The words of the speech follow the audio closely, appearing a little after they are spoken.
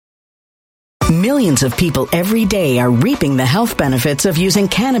Millions of people every day are reaping the health benefits of using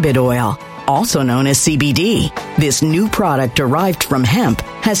cannabis oil, also known as CBD. This new product derived from hemp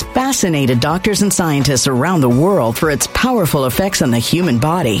has fascinated doctors and scientists around the world for its powerful effects on the human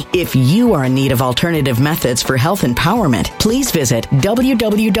body. If you are in need of alternative methods for health empowerment, please visit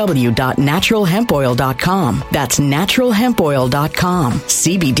www.naturalhempoil.com. That's naturalhempoil.com.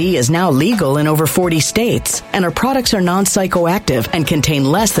 CBD is now legal in over 40 states, and our products are non-psychoactive and contain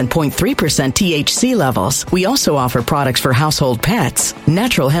less than 0.3% THC levels. We also offer products for household pets.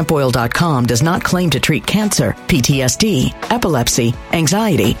 Naturalhempoil.com does not claim to treat cancer, PTSD, epilepsy,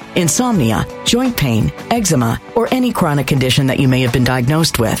 anxiety, insomnia, joint pain, eczema, or any chronic condition that you may have been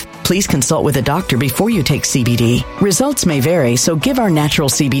diagnosed with. Please consult with a doctor before you take CBD. Results may vary, so give our natural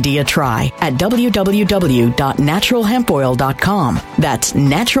CBD a try at www.naturalhempoil.com. That's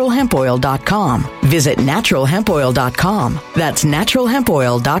naturalhempoil.com. Visit naturalhempoil.com. That's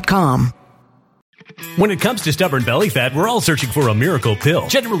naturalhempoil.com. When it comes to stubborn belly fat, we're all searching for a miracle pill.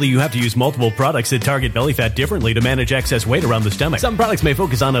 Generally, you have to use multiple products that target belly fat differently to manage excess weight around the stomach. Some products may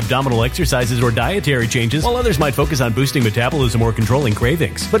focus on abdominal exercises or dietary changes, while others might focus on boosting metabolism or controlling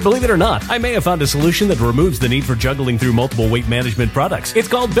cravings. But believe it or not, I may have found a solution that removes the need for juggling through multiple weight management products. It's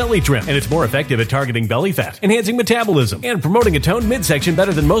called Belly Trim, and it's more effective at targeting belly fat, enhancing metabolism, and promoting a toned midsection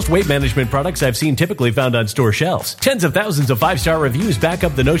better than most weight management products I've seen typically found on store shelves. Tens of thousands of 5-star reviews back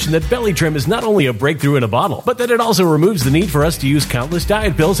up the notion that Belly Trim is not only a breakthrough in a bottle, but that it also removes the need for us to use countless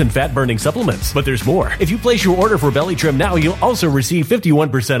diet pills and fat-burning supplements. But there's more. If you place your order for Belly Trim now, you'll also receive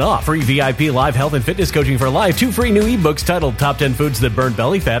 51% off, free VIP live health and fitness coaching for life, 2 free new ebooks titled Top 10 Foods That Burn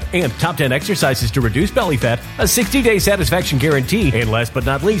Belly Fat and Top 10 Exercises to Reduce Belly Fat, a 60-day satisfaction guarantee, and last but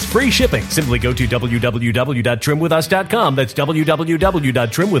not least, free shipping. Simply go to www.trimwithus.com. That's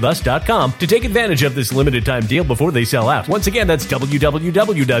www.trimwithus.com to take advantage of this limited time deal before they sell out. Once again, that's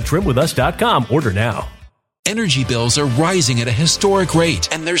www.trimwithus.com. Order now. Energy bills are rising at a historic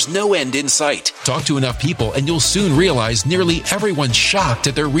rate, and there's no end in sight. Talk to enough people, and you'll soon realize nearly everyone's shocked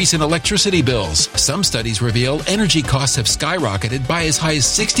at their recent electricity bills. Some studies reveal energy costs have skyrocketed by as high as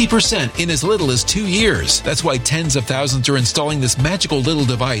 60% in as little as 2 years. That's why tens of thousands are installing this magical little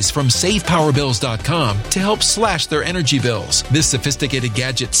device from SavePowerBills.com to help slash their energy bills. This sophisticated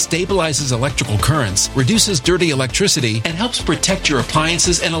gadget stabilizes electrical currents, reduces dirty electricity, and helps protect your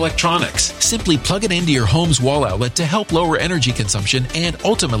appliances and electronics. Simply plug it into your home's wall outlet to help lower energy consumption and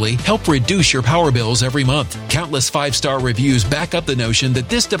ultimately help reduce your power bills every month. Countless 5-star reviews back up the notion that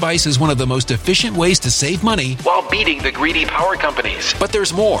this device is one of the most efficient ways to save money while beating the greedy power companies. But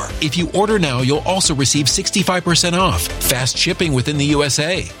there's more. If you order now, you'll also receive 65% off, fast shipping within the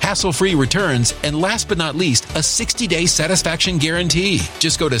USA, hassle-free returns, and last but not least, a 60-day satisfaction guarantee.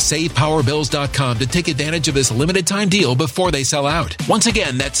 Just go to SavePowerBills.com to take advantage of this limited time deal before they sell out. Once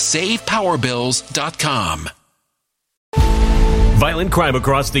again, that's SavePowerBills.com. Violent crime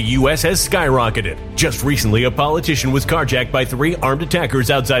across the U.S. has skyrocketed. Just recently, a politician was carjacked by 3 armed attackers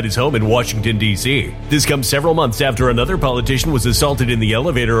outside his home in Washington, D.C. This comes several months after another politician was assaulted in the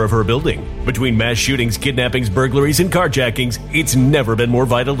elevator of her building. Between mass shootings, kidnappings, burglaries, and carjackings, it's never been more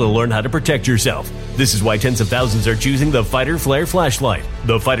vital to learn how to protect yourself. This is why tens of thousands are choosing the Fighter Flare flashlight.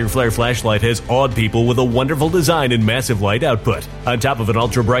 The Fighter Flare flashlight has awed people with a wonderful design and massive light output. On top of an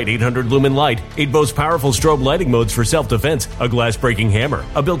ultra-bright 800-lumen light, it boasts powerful strobe lighting modes for self-defense, a glass-breaking hammer,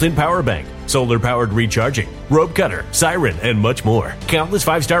 a built-in power bank, solar-powered recharging, rope cutter, siren, and much more. Countless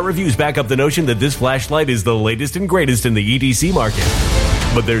 5-star reviews back up the notion that this flashlight is the latest and greatest in the EDC market.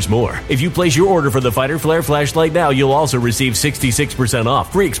 But there's more. If you place your order for the Fighter Flare flashlight now, you'll also receive 66%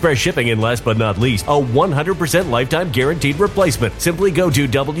 off, free express shipping, and last but not least, a 100% lifetime guaranteed replacement. Simply go to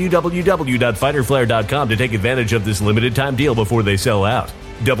www.fighterflare.com to take advantage of this limited time deal before they sell out.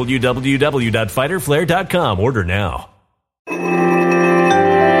 www.fighterflare.com. Order now.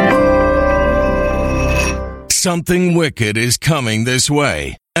 Something wicked is coming this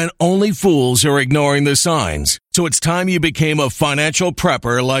way, and only fools are ignoring the signs. So it's time you became a financial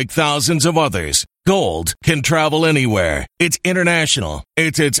prepper like thousands of others. Gold can travel anywhere. It's international.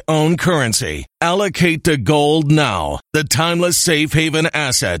 It's its own currency. Allocate to gold now, the timeless safe haven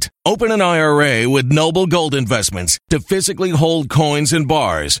asset. Open an IRA with Noble Gold Investments to physically hold coins and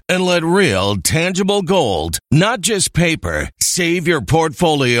bars and let real, tangible gold, not just paper, Save your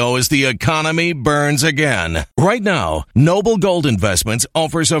portfolio as the economy burns again. Right now, Noble Gold Investments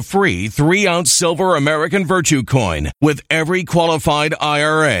offers a free 3-ounce silver American Virtue coin with every qualified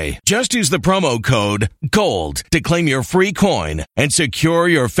IRA. Just use the promo code GOLD to claim your free coin and secure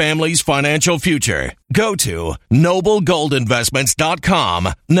your family's financial future. Go to noblegoldinvestments.com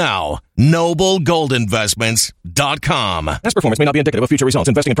now. noblegoldinvestments.com. Past performance may not be indicative of future results.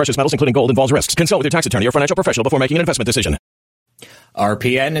 Investing in precious metals, including gold, involves risks. Consult with your tax attorney or financial professional before making an investment decision.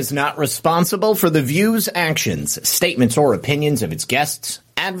 RPN is not responsible for the views, actions, statements, or opinions of its guests,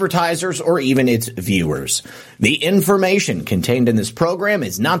 advertisers, or even its viewers. The information contained in this program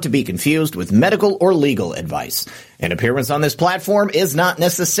is not to be confused with medical or legal advice. An appearance on this platform is not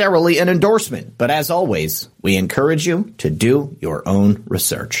necessarily an endorsement, but as always, we encourage you to do your own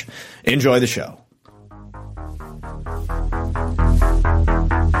research. Enjoy the show.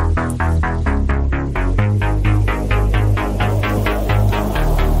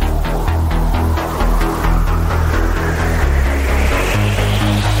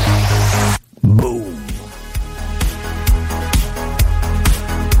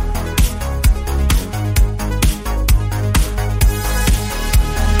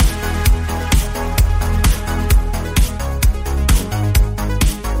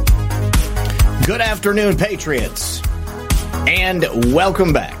 Good afternoon, Patriots, and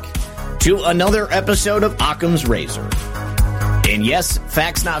welcome back to another episode of Occam's Razor. And yes,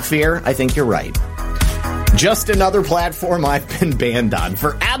 facts not fear, I think you're right. Just another platform I've been banned on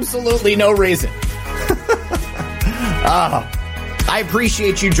for absolutely no reason. I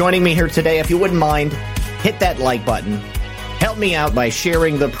appreciate you joining me here today. If you wouldn't mind, hit that like button. Help me out by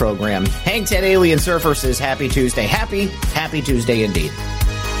sharing the program. Hank Ted Alien Surfer says happy Tuesday. Happy Tuesday indeed.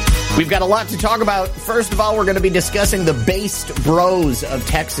 We've got a lot to talk about. First of all, we're going to be discussing the based bros of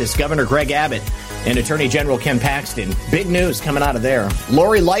Texas, Governor Greg Abbott and Attorney General Ken Paxton. Big news coming out of there.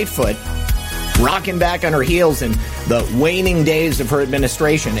 Lori Lightfoot rocking back on her heels in the waning days of her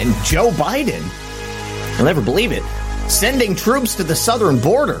administration. And Joe Biden, you'll never believe it, sending troops to the southern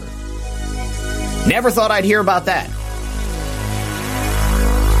border. Never thought I'd hear about that.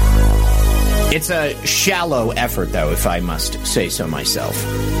 It's a shallow effort, though, if I must say so myself.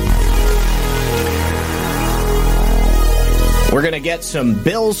 We're going to get some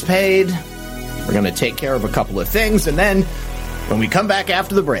bills paid. We're going to take care of a couple of things. And then when we come back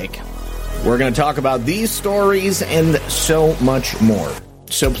after the break, we're going to talk about these stories and so much more.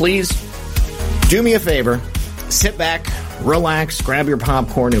 So please do me a favor. Sit back, relax, grab your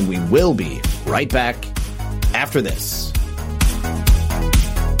popcorn, and we will be right back after this.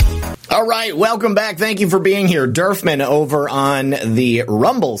 All right, welcome back. Thank you for being here. Durfman over on the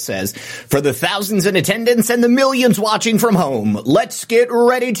Rumble says, for the thousands in attendance and the millions watching from home, let's get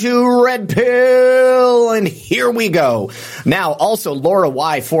ready to red pill. And here we go. Now, also, Laura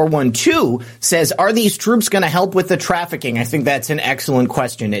Y412 says, are these troops going to help with the trafficking? I think that's an excellent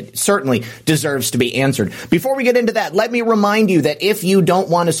question. It certainly deserves to be answered. Before we get into that, let me remind you that if you don't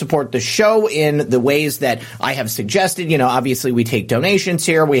want to support the show in the ways that I have suggested, obviously we take donations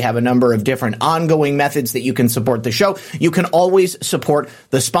here. We have a number of different ongoing methods that you can support the show. You can always support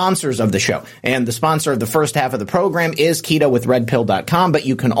the sponsors of the show. And the sponsor of the first half of the program is KetoWithRedPill.com, but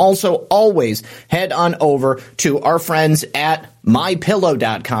you can also always head on over to our friends at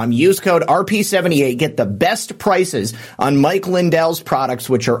MyPillow.com. Use code RP78. Get the best prices on Mike Lindell's products,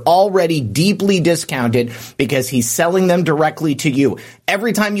 which are already deeply discounted because he's selling them directly to you.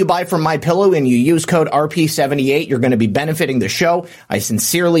 Every time you buy from MyPillow and you use code RP78, you're going to be benefiting the show. I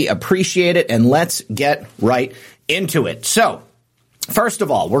sincerely appreciate it, and let's get right into it. So, first of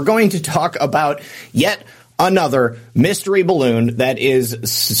all, we're going to talk about yet another mystery balloon that is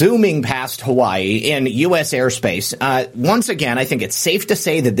zooming past Hawaii in U.S. airspace. Once again, I think it's safe to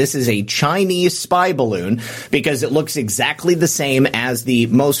say that this is a Chinese spy balloon because it looks exactly the same as the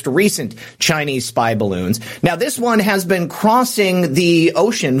most recent Chinese spy balloons. Now, this one has been crossing the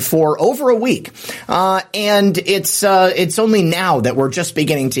ocean for over a week, and it's only now that we're just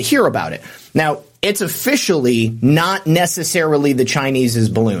beginning to hear about it. Now, it's officially not necessarily the Chinese's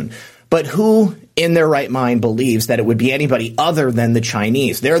balloon, but who in their right mind believes that it would be anybody other than the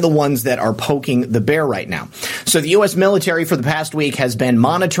Chinese? They're the ones that are poking the bear right now. So the U.S. military for the past week has been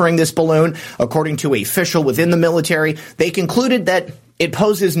monitoring this balloon. According to an official within the military, they concluded that it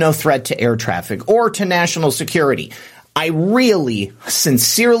poses no threat to air traffic or to national security. I really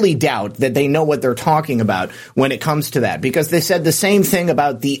sincerely doubt that they know what they're talking about when it comes to that, because they said the same thing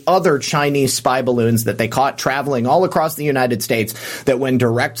about the other Chinese spy balloons that they caught traveling all across the United States that went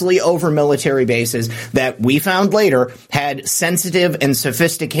directly over military bases that we found later had sensitive and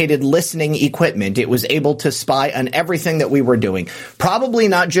sophisticated listening equipment. It was able to spy on everything that we were doing, probably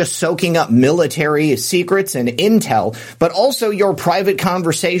not just soaking up military secrets and intel, but also your private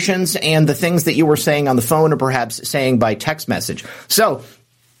conversations and the things that you were saying on the phone or perhaps saying by text message. So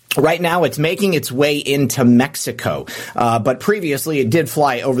right now, it's making its way into Mexico, but previously it did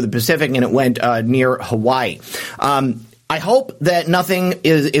fly over the Pacific and it went near Hawaii. I hope that nothing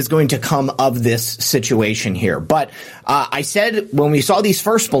is going to come of this situation here. But I said when we saw these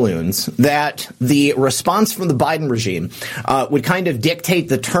first balloons that the response from the Biden regime would kind of dictate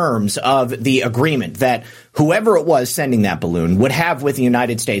the terms of the agreement that whoever it was sending that balloon would have with the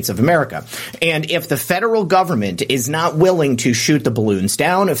United States of America. And if the federal government is not willing to shoot the balloons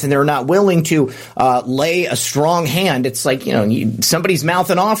down, if they're not willing to lay a strong hand, it's like, somebody's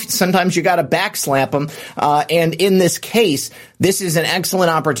mouthing off. Sometimes you got to backslap them. And in this case, this is an excellent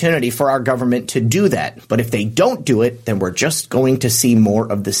opportunity for our government to do that. But if they don't do it, then we're just going to see more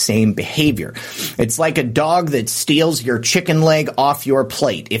of the same behavior. It's like a dog that steals your chicken leg off your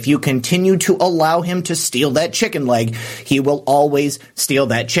plate. If you continue to allow him to steal that chicken leg, he will always steal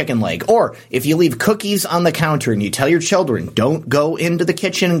that chicken leg. Or if you leave cookies on the counter and you tell your children, don't go into the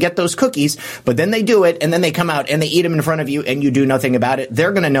kitchen and get those cookies, but then they do it and then they come out and they eat them in front of you and you do nothing about it,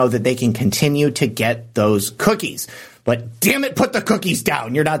 they're going to know that they can continue to get those cookies. But damn it, put the cookies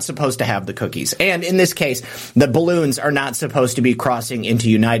down. You're not supposed to have the cookies. And in this case, the balloons are not supposed to be crossing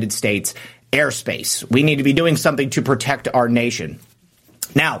into United States airspace. We need to be doing something to protect our nation.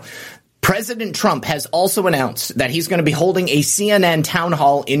 Now, President Trump has also announced that he's going to be holding a CNN town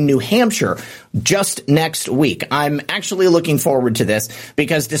hall in New Hampshire just next week. I'm actually looking forward to this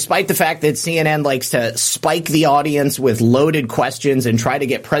because despite the fact that CNN likes to spike the audience with loaded questions and try to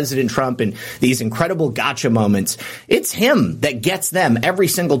get President Trump in these incredible gotcha moments, it's him that gets them every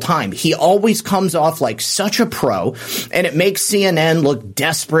single time. He always comes off like such a pro, and it makes CNN look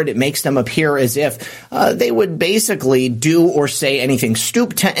desperate. It makes them appear as if they would basically do or say anything,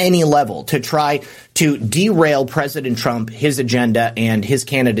 stoop to any level to try to derail President Trump, his agenda, and his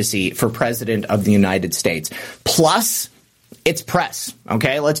candidacy for president of the United States. Plus, it's press,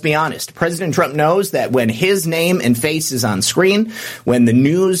 okay? Let's be honest. President Trump knows that when his name and face is on screen, when the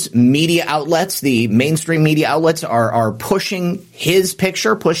news media outlets, the mainstream media outlets are pushing his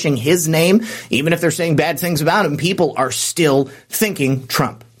picture, pushing his name, even if they're saying bad things about him, people are still thinking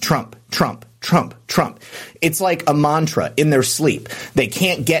Trump, Trump, Trump, Trump, Trump. It's like a mantra in their sleep. They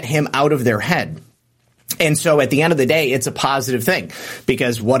can't get him out of their head. And so at the end of the day, it's a positive thing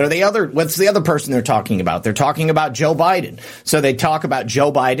because what's the other person they're talking about? They're talking about Joe Biden. So they talk about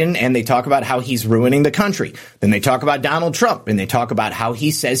Joe Biden and they talk about how he's ruining the country. Then they talk about Donald Trump and they talk about how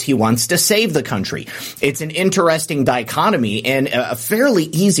he says he wants to save the country. It's an interesting dichotomy and a fairly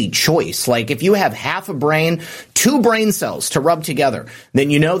easy choice. Like if you have half a brain, 2 brain cells to rub together,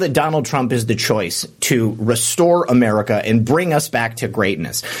 then you know that Donald Trump is the choice to restore America and bring us back to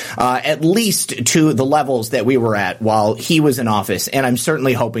greatness, at least to the levels that we were at while he was in office. And I'm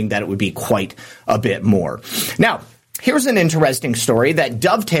certainly hoping that it would be quite a bit more. Now, here's an interesting story that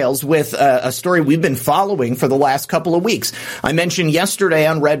dovetails with a story we've been following for the last couple of weeks. I mentioned yesterday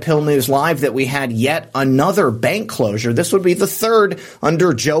on Red Pill News Live that we had yet another bank closure. This would be the third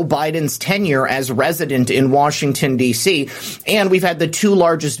under Joe Biden's tenure as resident in Washington, D.C. And we've had the 2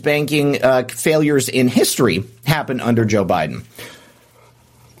 largest banking failures in history happen under Joe Biden.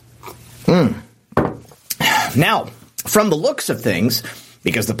 Now, from the looks of things,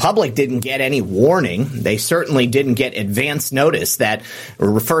 because the public didn't get any warning, they certainly didn't get advance notice that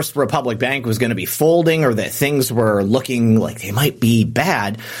First Republic Bank was going to be folding or that things were looking like they might be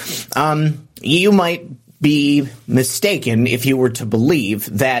bad. You might be mistaken if you were to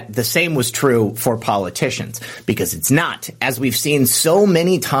believe that the same was true for politicians, because it's not. As we've seen so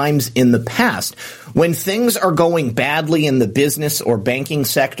many times in the past, when things are going badly in the business or banking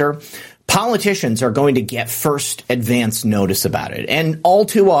sector, politicians are going to get first advance notice about it. And all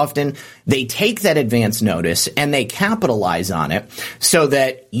too often, they take that advance notice and they capitalize on it so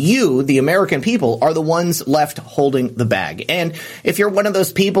that you, the American people, are the ones left holding the bag. And if you're one of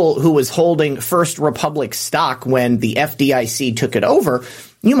those people who was holding First Republic stock when the FDIC took it over,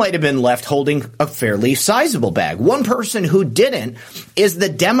 you might have been left holding a fairly sizable bag. One person who didn't is the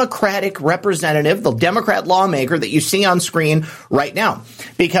Democratic representative, the Democrat lawmaker that you see on screen right now.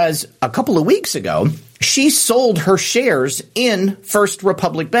 Because a couple of weeks ago, she sold her shares in First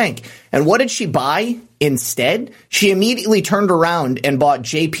Republic Bank. And what did she buy instead? She immediately turned around and bought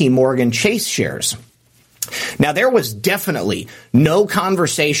JP Morgan Chase shares. Now, there was definitely no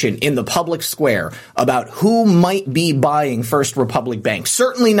conversation in the public square about who might be buying First Republic Bank,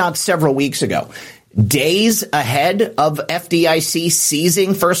 certainly not several weeks ago. Days ahead of FDIC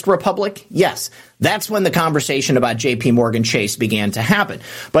seizing First Republic? Yes, that's when the conversation about JP Morgan Chase began to happen.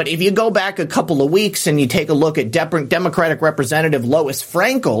 But if you go back a couple of weeks and you take a look at Democratic Representative Lois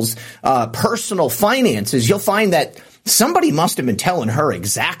Frankel's personal finances, you'll find that somebody must have been telling her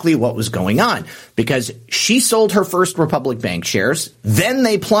exactly what was going on, because she sold her First Republic Bank shares, then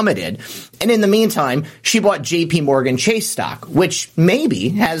they plummeted, and in the meantime, she bought JP Morgan Chase stock, which maybe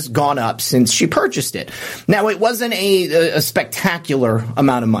has gone up since she purchased it. Now, it wasn't a spectacular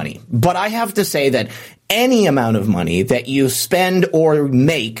amount of money, but I have to say that any amount of money that you spend or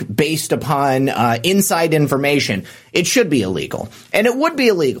make based upon inside information, it should be illegal. And it would be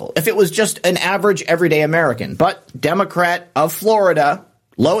illegal if it was just an average everyday American. But Democrat of Florida,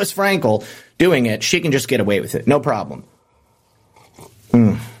 Lois Frankel, doing it, she can just get away with it. No problem.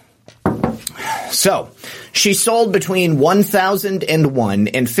 So she sold between $1,001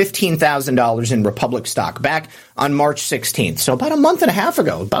 and $15,000 in Republic stock back on March 16th. So about a month and a half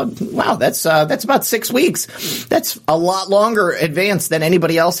ago. That's about 6 weeks. That's a lot longer advance than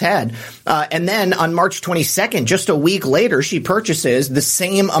anybody else had. And then on March 22nd, just a week later, she purchases the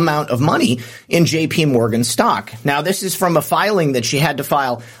same amount of money in JP Morgan stock. Now, this is from a filing that she had to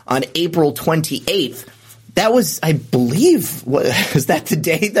file on April 28th. That was, I believe, was that the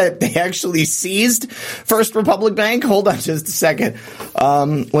day that they actually seized First Republic Bank? Hold on just a second.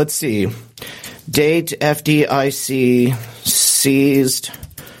 Let's see. Date FDIC seized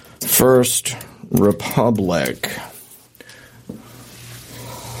First Republic.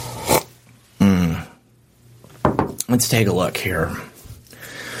 Let's take a look here.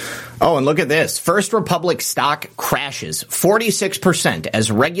 Oh, and look at this. First Republic stock crashes 46%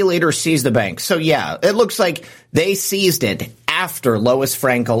 as regulators seize the bank. So, yeah, it looks like they seized it after Lois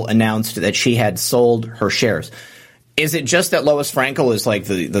Frankel announced that she had sold her shares. Is it just that Lois Frankel is like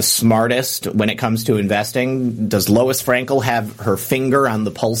the smartest when it comes to investing? Does Lois Frankel have her finger on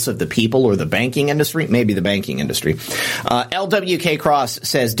the pulse of the people or the banking industry? Maybe the banking industry. LWK Cross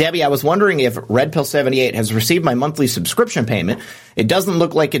says, Debbie, I was wondering if Red Pill 78 has received my monthly subscription payment. It doesn't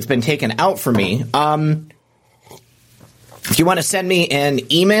look like it's been taken out for me. If you want to send me an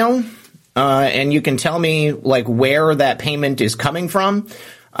email, and you can tell me like where that payment is coming from,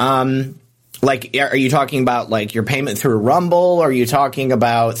 like, are you talking about, like, your payment through Rumble? Are you talking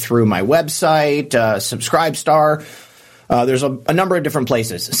about through my website, Subscribestar? There's a number of different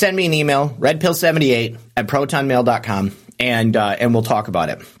places. Send me an email, redpill78@protonmail.com, and we'll talk about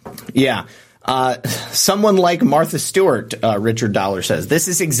it. Yeah. Someone like Martha Stewart, Richard Dollar says. This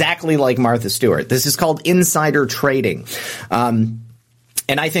is exactly like Martha Stewart. This is called insider trading.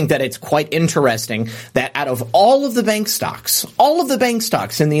 And I think that it's quite interesting that out of all of the bank stocks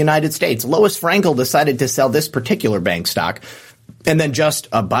in the United States, Lois Frankel decided to sell this particular bank stock. And then just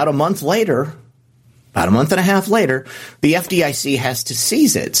about a month and a half later, the FDIC has to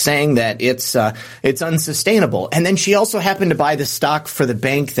seize it, saying that it's unsustainable. And then she also happened to buy the stock for the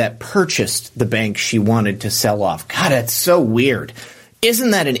bank that purchased the bank she wanted to sell off. God, that's so weird.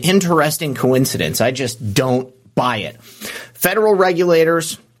 Isn't that an interesting coincidence? I just don't buy it. Federal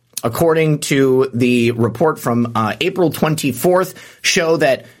regulators, according to the report from April 24th, show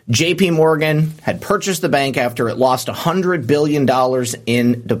that JP Morgan had purchased the bank after it lost $100 billion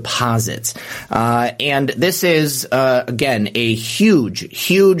in deposits. And this is, again, a huge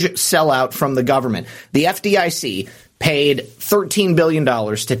sellout from the government. The FDIC paid $13 billion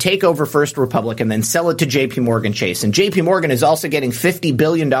to take over First Republic and then sell it to JP Morgan Chase. And JP Morgan is also getting $50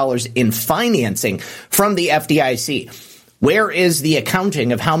 billion in financing from the FDIC. Where is the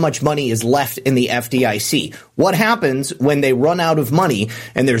accounting of how much money is left in the FDIC? What happens when they run out of money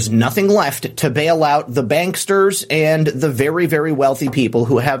and there's nothing left to bail out the banksters and the very, very wealthy people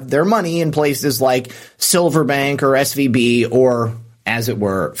who have their money in places like Silverbank or SVB or, as it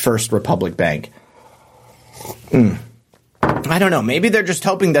were, First Republic Bank? I don't know. Maybe they're just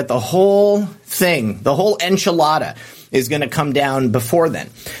hoping that the whole thing, the whole enchilada, is going to come down before then.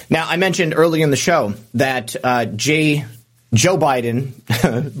 Now, I mentioned early in the show that Joe Biden,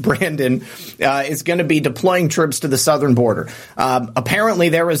 Brandon, is going to be deploying troops to the southern border. Apparently,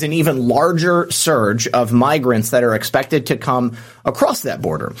 there is an even larger surge of migrants that are expected to come across that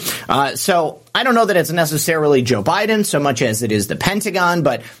border. So I don't know that it's necessarily Joe Biden so much as it is the Pentagon,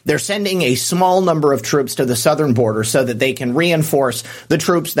 but they're sending a small number of troops to the southern border so that they can reinforce the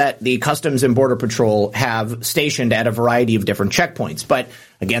troops that the Customs and Border Patrol have stationed at a variety of different checkpoints. But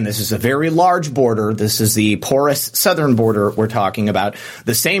again, this is a very large border. This is the porous southern border we're talking about,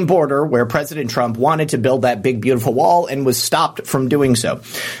 the same border where President Trump wanted to build that big, beautiful wall and was stopped from doing so.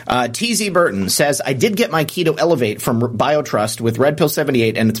 TZ Burton says, I did get my Keto Elevate from BioTrust with Red Pill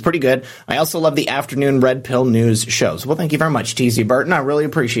 78, and it's pretty good. I also love the afternoon Red Pill news shows. Well, thank you very much, TZ Burton. I really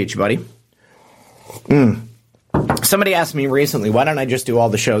appreciate you, buddy. Somebody asked me recently, why don't I just do all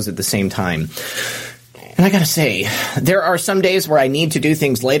the shows at the same time? And I gotta say, there are some days where I need to do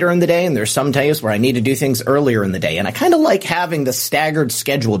things later in the day, and there's some days where I need to do things earlier in the day. And I kind of like having the staggered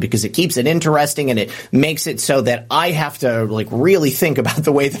schedule because it keeps it interesting and it makes it so that I have to really think about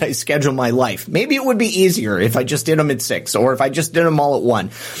the way that I schedule my life. Maybe it would be easier if I just did them at 6 or if I just did them all at 1.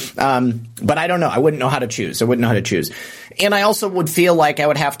 But I don't know. I wouldn't know how to choose. And I also would feel like I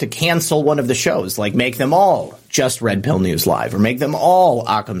would have to cancel one of the shows, like make them all just Red Pill News Live or make them all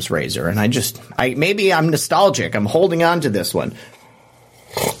Occam's Razor. And maybe I'm nostalgic. I'm holding on to this one.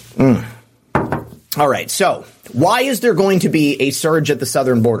 All right. So why is there going to be a surge at the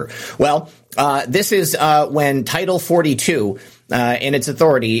southern border? Well, this is when Title 42 in its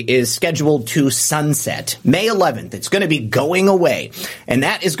authority is scheduled to sunset May 11th. It's going to be going away. And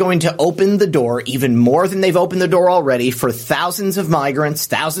that is going to open the door even more than they've opened the door already for thousands of migrants,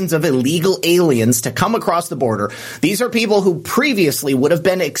 thousands of illegal aliens to come across the border. These are people who previously would have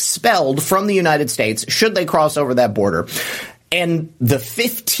been expelled from the United States should they cross over that border. And the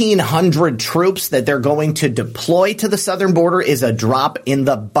 1,500 troops that they're going to deploy to the southern border is a drop in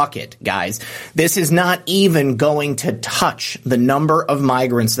the bucket, guys. This is not even going to touch the number of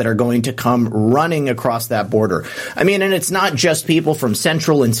migrants that are going to come running across that border. I mean, and it's not just people from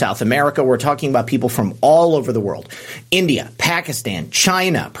Central and South America. We're talking about people from all over the world. India, Pakistan,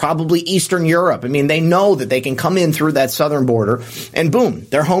 China, probably Eastern Europe. I mean, they know that they can come in through that southern border and boom,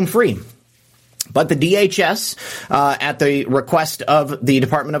 they're home free. But the DHS, at the request of the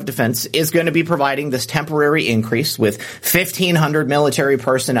Department of Defense, is going to be providing this temporary increase with 1,500 military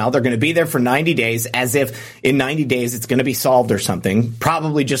personnel. They're going to be there for 90 days, as if in 90 days it's going to be solved or something.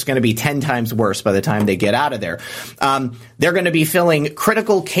 Probably just going to be 10 times worse by the time they get out of there. They're going to be filling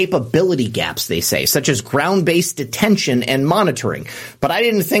critical capability gaps, they say, such as ground-based detention and monitoring. But I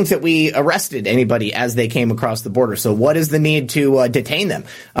didn't think that we arrested anybody as they came across the border. So what is the need to detain them?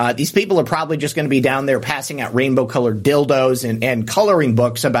 These people are probably just going to be down there passing out rainbow-colored dildos and coloring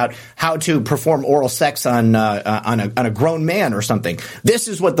books about how to perform oral sex on a grown man or something. This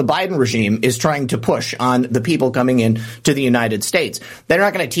is what the Biden regime is trying to push on the people coming in to the United States. They're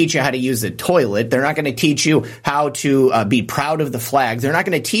not going to teach you how to use the toilet. They're not going to teach you how to be proud of the flag. They're not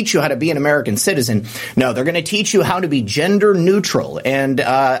going to teach you how to be an American citizen. No, they're going to teach you how to be gender neutral and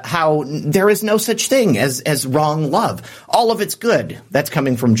how there is no such thing as wrong love. All of it's good. That's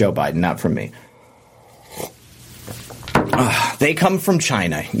coming from Joe Biden, not from me. They come from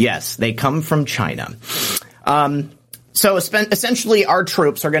China. Yes, they come from China. So essentially, our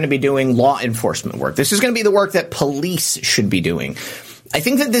troops are going to be doing law enforcement work. This is going to be the work that police should be doing. I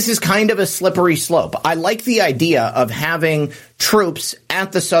think that this is kind of a slippery slope. I like the idea of having troops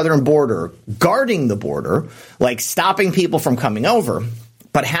at the southern border guarding the border, like stopping people from coming over.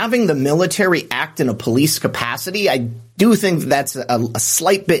 But having the military act in a police capacity, I do think that's a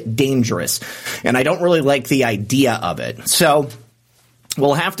slight bit dangerous. And I don't really like the idea of it. So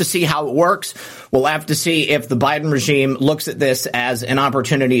we'll have to see how it works. We'll have to see if the Biden regime looks at this as an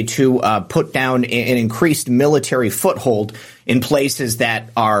opportunity to put down an increased military foothold in places that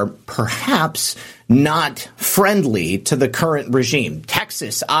are perhaps not friendly to the current regime.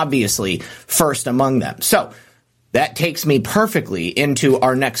 Texas, obviously, first among them. So that takes me perfectly into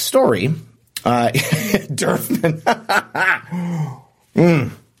our next story. Durfman.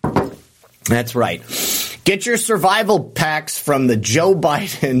 That's right. Get your survival packs from the Joe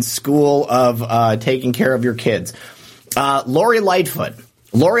Biden School of Taking Care of Your Kids. Lori Lightfoot.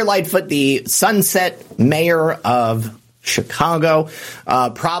 Lori Lightfoot, the Sunset Mayor of Chicago,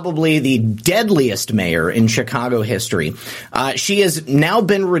 probably the deadliest mayor in Chicago history. She has now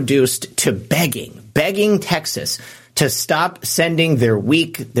been reduced to begging Texas to stop sending their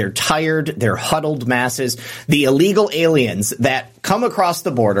weak, their tired, their huddled masses, the illegal aliens that come across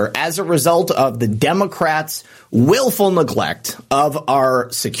the border as a result of the Democrats' willful neglect of our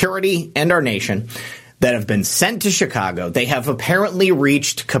security and our nation. that have been sent to Chicago. They have apparently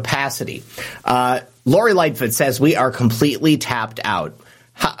reached capacity. Lori Lightfoot says we are completely tapped out.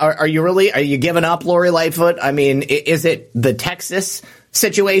 Are you giving up, Lori Lightfoot? I mean, is it the Texas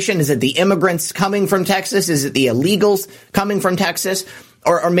situation? Is it the immigrants coming from Texas? Is it the illegals coming from Texas?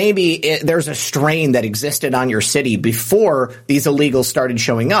 Or maybe there's a strain that existed on your city before these illegals started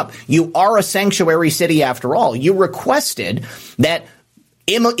showing up. You are a sanctuary city after all. You requested that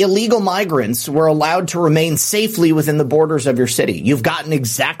illegal migrants were allowed to remain safely within the borders of your city. You've gotten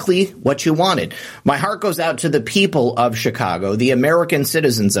exactly what you wanted. My heart goes out to the people of Chicago, the American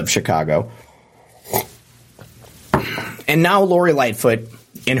citizens of Chicago. And now Lori Lightfoot,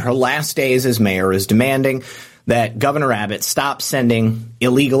 in her last days as mayor, is demanding that Governor Abbott stop sending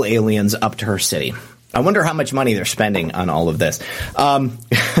illegal aliens up to her city. I wonder how much money they're spending on all of this.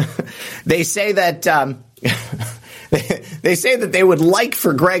 They say that they say that they would like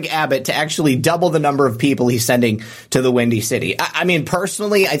for Greg Abbott to actually double the number of people he's sending to the Windy City. I mean,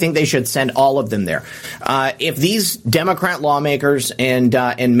 personally, I think they should send all of them there. If these Democrat lawmakers and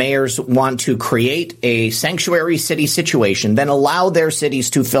mayors want to create a sanctuary city situation, then allow their cities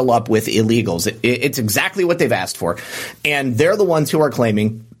to fill up with illegals. It's exactly what they've asked for. And they're the ones who are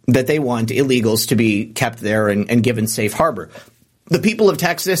claiming that they want illegals to be kept there and given safe harbor. The people of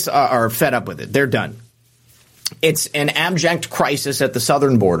Texas are fed up with it. They're done. It's an abject crisis at the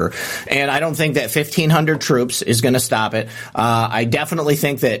southern border, and I don't think that 1,500 troops is going to stop it. I definitely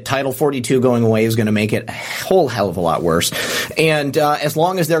think that Title 42 going away is going to make it a whole hell of a lot worse. And as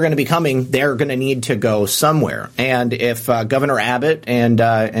long as they're going to be coming, they're going to need to go somewhere. And if Governor Abbott and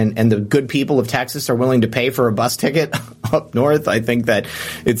the good people of Texas are willing to pay for a bus ticket up north, I think that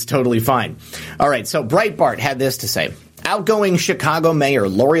it's totally fine. All right, so Breitbart had this to say. Outgoing Chicago Mayor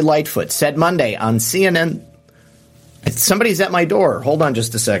Lori Lightfoot said Monday on CNN. Somebody's at my door. Hold on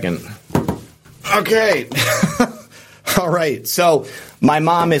just a second. Okay. All right. So my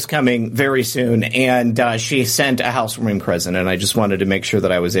mom is coming very soon, and she sent a housewarming present, and I just wanted to make sure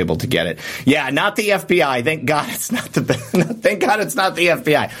that I was able to get it. Yeah, not the FBI. Thank God it's not the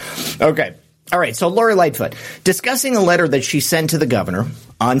FBI. Okay. All right. So Lori Lightfoot, discussing a letter that she sent to the governor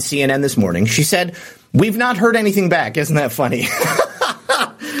on CNN this morning, she said, "We've not heard anything back." Isn't that funny?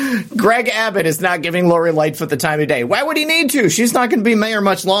 Greg Abbott is not giving Lori Lightfoot the time of day. Why would he need to? She's not going to be mayor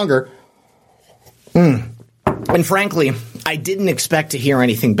much longer. And frankly, I didn't expect to hear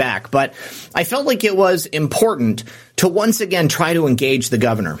anything back, but I felt like it was important to once again try to engage the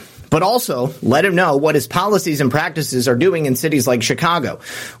governor, but also let him know what his policies and practices are doing in cities like Chicago.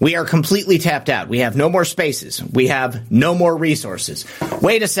 We are completely tapped out. We have no more spaces. We have no more resources.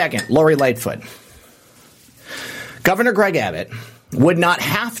 Wait a second, Lori Lightfoot. Governor Greg Abbott would not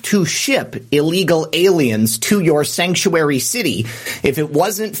have to ship illegal aliens to your sanctuary city if it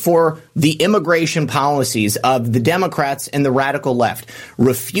wasn't for the immigration policies of the Democrats and the radical left,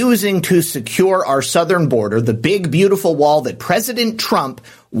 refusing to secure our southern border, the big, beautiful wall that President Trump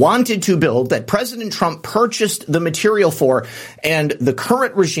wanted to build, that President Trump purchased the material for, and the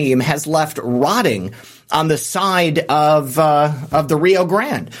current regime has left rotting on the side of the Rio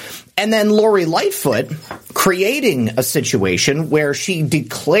Grande. And then Lori Lightfoot creating a situation where she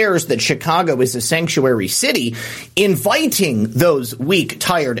declares that Chicago is a sanctuary city, inviting those weak,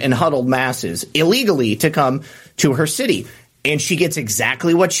 tired, and huddled masses illegally to come to her city. And she gets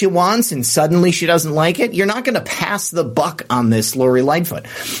exactly what she wants, and suddenly she doesn't like it. You're not going to pass the buck on this, Lori Lightfoot.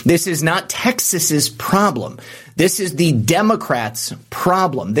 This is not Texas's problem. This is the Democrats'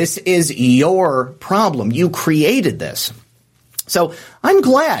 problem. This is your problem. You created this. So I'm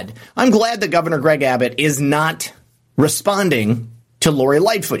glad that Governor Greg Abbott is not responding to Lori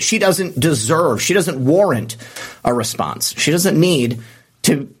Lightfoot. She doesn't warrant a response. She doesn't need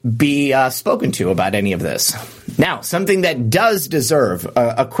to be spoken to about any of this. Now, something that does deserve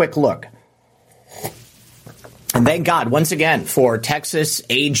a quick look. And thank God, once again, for Texas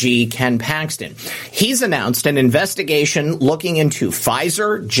AG Ken Paxton. He's announced an investigation looking into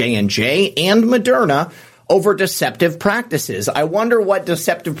Pfizer, J&J, and Moderna over deceptive practices. I wonder what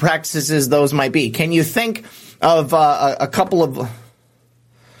deceptive practices those might be. Can you think of a couple of...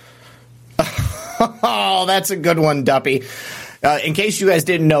 Oh, that's a good one, Duppy. In case you guys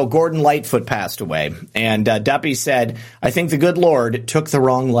didn't know, Gordon Lightfoot passed away. And Duppy said, I think the good Lord took the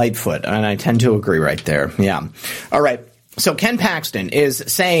wrong Lightfoot. And I tend to agree right there. Yeah. All right. So Ken Paxton is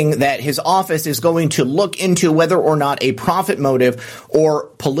saying that his office is going to look into whether or not a profit motive or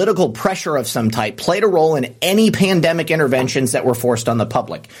political pressure of some type played a role in any pandemic interventions that were forced on the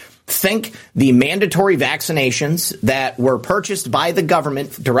public. Think the mandatory vaccinations that were purchased by the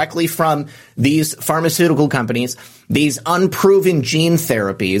government directly from these pharmaceutical companies, these unproven gene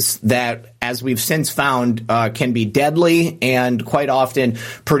therapies that, as we've since found, can be deadly and quite often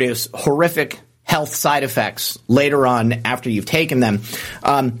produce horrific health side effects later on after you've taken them.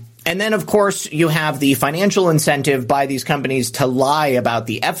 And then, of course, you have the financial incentive by these companies to lie about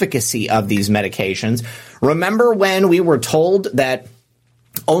the efficacy of these medications. Remember when we were told that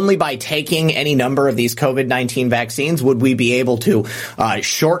only by taking any number of these COVID-19 vaccines would we be able to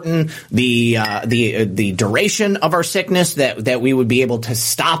shorten the duration of our sickness, that we would be able to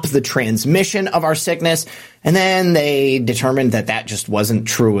stop the transmission of our sickness? And then they determined that that just wasn't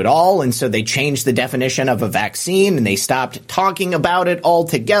true at all. And so they changed the definition of a vaccine and they stopped talking about it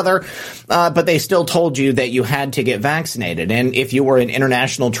altogether. But they still told you that you had to get vaccinated. And if you were an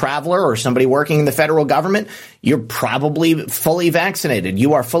international traveler or somebody working in the federal government, you're probably fully vaccinated.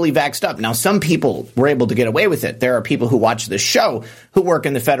 You are fully vaxxed up. Now, some people were able to get away with it. There are people who watch this show who work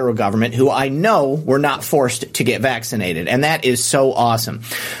in the federal government who I know were not forced to get vaccinated. And that is so awesome.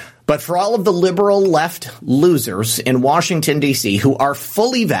 But for all of the liberal left losers in Washington, D.C. who are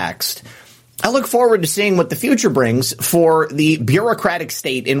fully vaxxed, I look forward to seeing what the future brings for the bureaucratic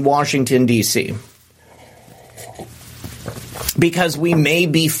state in Washington, D.C. Because we may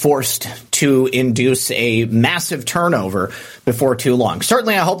be forced to induce a massive turnover before too long.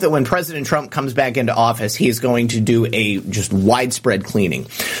 Certainly, I hope that when President Trump comes back into office, he is going to do a just widespread cleaning,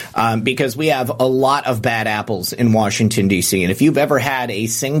 because we have a lot of bad apples in Washington, D.C. And if you've ever had a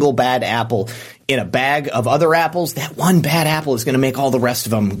single bad apple in a bag of other apples, that one bad apple is going to make all the rest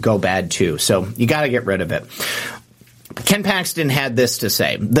of them go bad, too. So you got to get rid of it. Ken Paxton had this to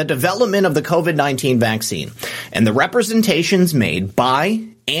say: the development of the COVID-19 vaccine and the representations made by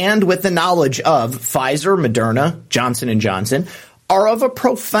and with the knowledge of Pfizer, Moderna, Johnson & Johnson are of a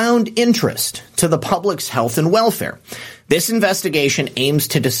profound interest to the public's health and welfare. This investigation aims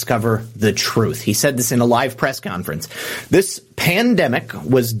to discover the truth. He said this in a live press conference. This pandemic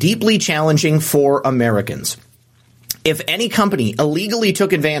was deeply challenging for Americans. If any company illegally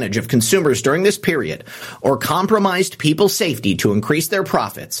took advantage of consumers during this period or compromised people's safety to increase their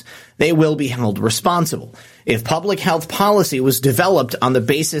profits, they will be held responsible. If public health policy was developed on the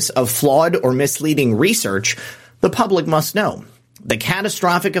basis of flawed or misleading research, the public must know. The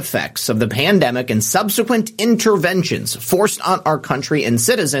catastrophic effects of the pandemic and subsequent interventions forced on our country and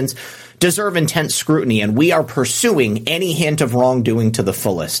citizens deserve intense scrutiny, and we are pursuing any hint of wrongdoing to the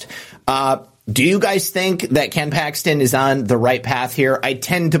fullest. Do you guys think that Ken Paxton is on the right path here? I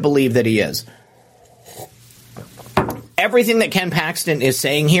tend to believe that he is. Everything that Ken Paxton is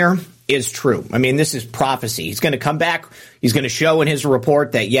saying here is true. I mean, this is prophecy. He's going to come back. He's going to show in his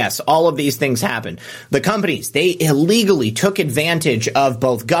report that, yes, all of these things happened. The companies, they illegally took advantage of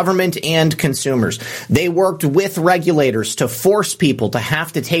both government and consumers. They worked with regulators to force people to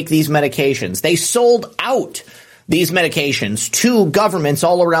have to take these medications. They sold out these medications to governments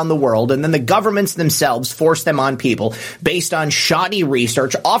all around the world, and then the governments themselves forced them on people based on shoddy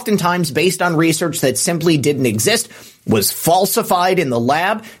research, oftentimes based on research that simply didn't exist, was falsified in the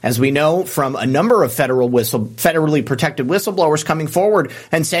lab, as we know from a number of federally protected whistleblowers coming forward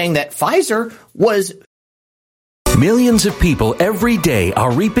and saying that Pfizer was... Millions of people every day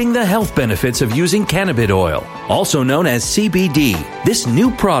are reaping the health benefits of using cannabis oil, also known as CBD. This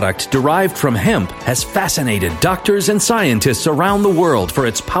new product derived from hemp has fascinated doctors and scientists around the world for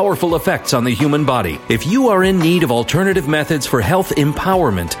its powerful effects on the human body. If you are in need of alternative methods for health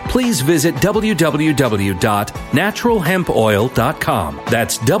empowerment, please visit www.naturalhempoil.com.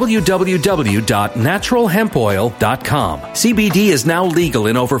 That's www.naturalhempoil.com. CBD is now legal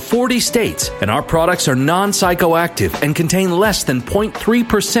in over 40 states, and our products are non-psychoactive and contain less than 0.3%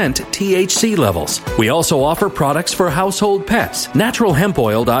 THC levels. We also offer products for household pets.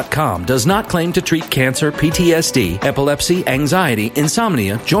 NaturalHempOil.com does not claim to treat cancer, PTSD, epilepsy, anxiety,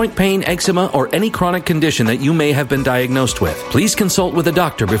 insomnia, joint pain, eczema, or any chronic condition that you may have been diagnosed with. Please consult with a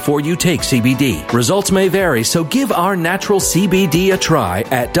doctor before you take CBD. Results may vary, so give our natural CBD a try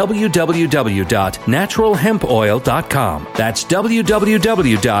at www.naturalhempoil.com. That's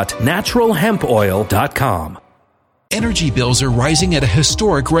www.naturalhempoil.com. Energy bills are rising at a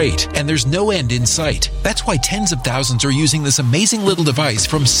historic rate, and there's no end in sight. That's why tens of thousands are using this amazing little device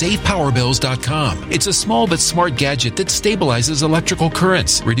from SavePowerBills.com. It's a small but smart gadget that stabilizes electrical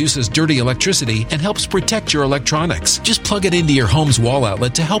currents, reduces dirty electricity, and helps protect your electronics. Just plug it into your home's wall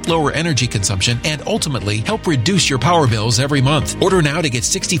outlet to help lower energy consumption and ultimately help reduce your power bills every month. Order now to get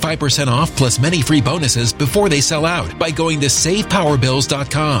 65% off plus many free bonuses before they sell out by going to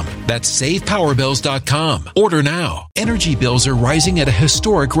SavePowerBills.com. That's SavePowerBills.com. Order now. Energy bills are rising at a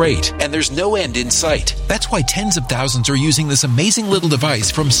historic rate, and there's no end in sight. That's why tens of thousands are using this amazing little device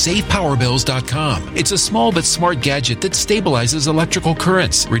from SavePowerBills.com. It's a small but smart gadget that stabilizes electrical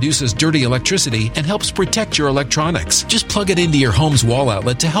currents, reduces dirty electricity, and helps protect your electronics. Just plug it into your home's wall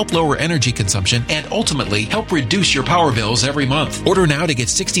outlet to help lower energy consumption and ultimately help reduce your power bills every month. Order now to get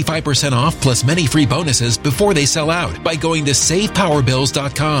 65% off plus many free bonuses before they sell out by going to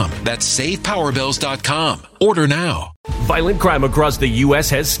SavePowerBills.com. That's SavePowerBills.com. Order now. Violent crime across the U.S.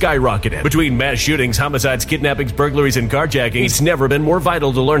 has skyrocketed. Between mass shootings, homicides, kidnappings, burglaries, and carjackings, it's never been more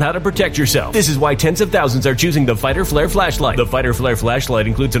vital to learn how to protect yourself. This is why tens of thousands are choosing the Fighter Flare flashlight. The Fighter Flare flashlight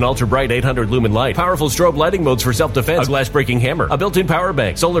includes an ultra-bright 800 lumen light, powerful strobe lighting modes for self-defense, a glass-breaking hammer, a built-in power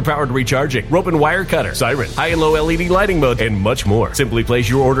bank, solar-powered recharging, rope and wire cutter, siren, high and low LED lighting mode, and much more. Simply place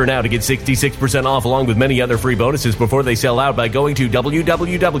your order now to get 66% off along with many other free bonuses before they sell out by going to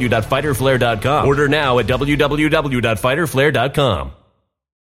www.fighterflare.com. Order now at www.fighterflare.com.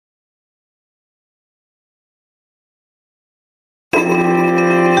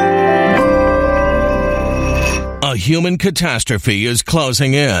 A human catastrophe is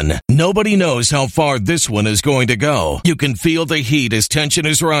closing in. Nobody knows how far this one is going to go. You can feel the heat as tension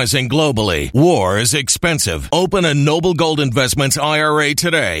is rising globally. War is expensive. Open a Noble Gold Investments IRA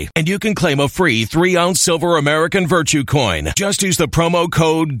today, and you can claim a free 3-ounce silver American Virtue coin. Just use the promo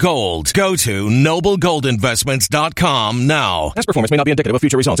code GOLD. Go to noblegoldinvestments.com now. Past performance may not be indicative of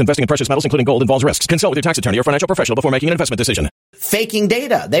future results. Investing in precious metals, including gold, involves risks. Consult with your tax attorney or financial professional before making an investment decision. Faking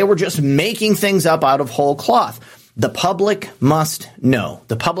data. They were just making things up out of whole cloth. The public must know.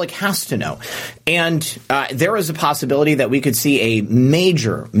 The public has to know. And there is a possibility that we could see a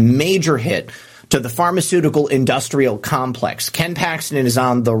major hit to the pharmaceutical industrial complex. Ken Paxton is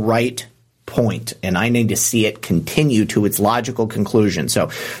on the right point, and I need to see it continue to its logical conclusion. So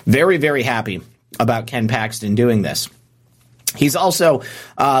very, very happy about Ken Paxton doing this. He's also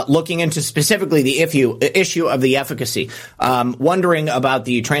looking into specifically the issue of the efficacy, wondering about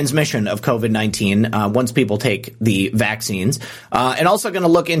the transmission of COVID-19 once people take the vaccines, and also going to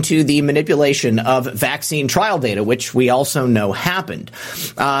look into the manipulation of vaccine trial data, which we also know happened.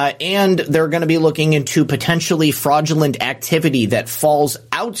 And they're going to be looking into potentially fraudulent activity that falls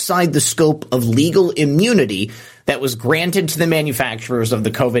outside the scope of legal immunity that was granted to the manufacturers of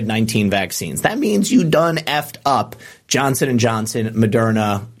the COVID-19 vaccines. That means you done effed up Johnson & Johnson,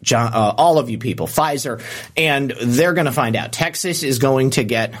 Moderna, all of you people, Pfizer, and they're going to find out. Texas is going to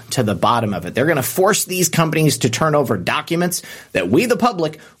get to the bottom of it. They're going to force these companies to turn over documents that we, the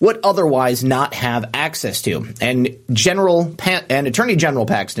public, would otherwise not have access to. And Attorney General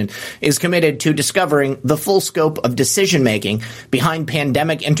Paxton is committed to discovering the full scope of decision-making behind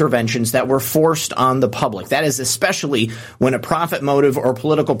pandemic interventions that were forced on the public. That is especially when a profit motive or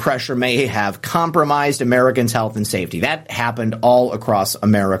political pressure may have compromised Americans' health and safety. That happened all across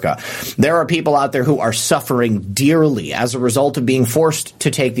America. There are people out there who are suffering dearly as a result of being forced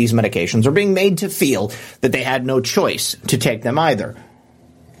to take these medications or being made to feel that they had no choice to take them either.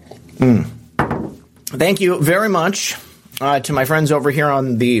 Thank you very much to my friends over here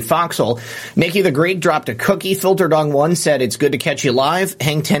on the Foxhole. Nikki the Greek dropped a cookie. FilterDog1 said, it's good to catch you live.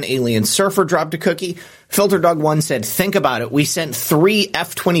 Hang 10 Alien Surfer dropped a cookie. FilterDog1 said, think about it. We sent 3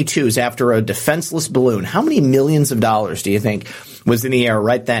 F-22s after a defenseless balloon. How many millions of dollars do you think was in the air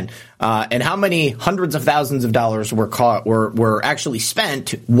right then? And how many hundreds of thousands of dollars were actually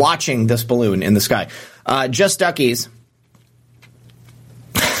spent watching this balloon in the sky? Just Duckies.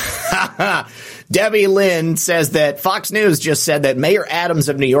 Debbie Lynn says that Fox News just said that Mayor Adams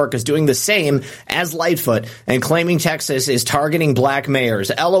of New York is doing the same as Lightfoot and claiming Texas is targeting black mayors.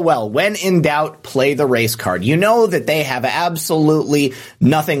 LOL. When in doubt, play the race card. You know that they have absolutely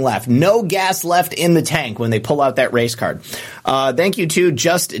nothing left. No gas left in the tank when they pull out that race card. Thank you to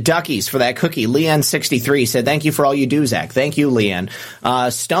Just Duckies for that cookie. Leanne63 said, thank you for all you do, Zach. Thank you, Leanne.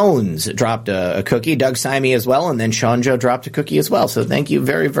 Stones dropped a cookie. Doug Simey as well. And then Sean Joe dropped a cookie as well. So thank you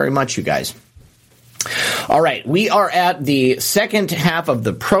very, very much, you guys. All right, we are at the second half of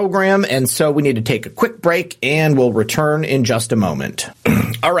the program, and so we need to take a quick break, and we'll return in just a moment.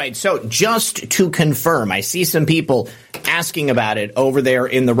 All right, so just to confirm, I see some people asking about it over there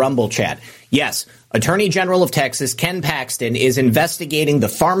in the Rumble chat. Yes, Attorney General of Texas, Ken Paxton, is investigating the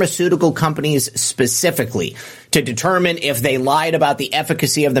pharmaceutical companies specifically to determine if they lied about the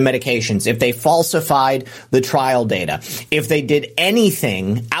efficacy of the medications, if they falsified the trial data, if they did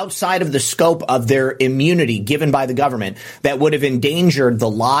anything outside of the scope of their immunity given by the government that would have endangered the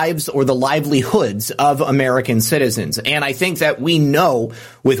lives or the livelihoods of American citizens. And I think that we know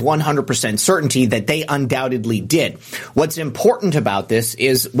with 100% certainty that they undoubtedly did. What's important about this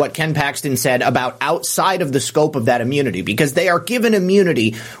is what Ken Paxton said about outside of the scope of that immunity, because they are given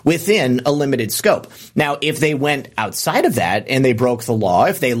immunity within a limited scope. Now, if they went outside of that and they broke the law,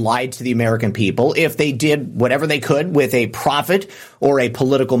 if they lied to the American people, if they did whatever they could with a profit or a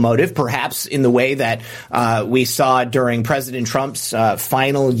political motive, perhaps in the way that we saw during President Trump's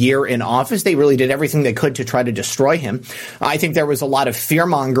final year in office, they really did everything they could to try to destroy him. I think there was a lot of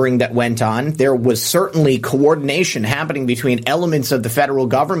fear-mongering that went on. There was certainly coordination happening between elements of the federal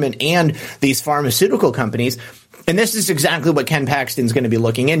government and these pharmaceutical companies. And this is exactly what Ken Paxton's going to be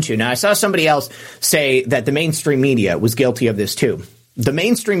looking into. Now, I saw somebody else say that the mainstream media was guilty of this too. The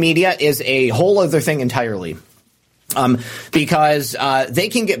mainstream media is a whole other thing entirely. Because they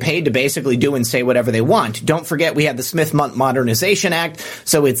can get paid to basically do and say whatever they want. Don't forget, we have the Smith Modernization Act,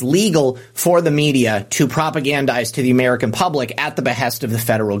 so it's legal for the media to propagandize to the American public at the behest of the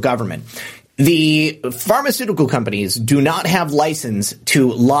federal government. The pharmaceutical companies do not have license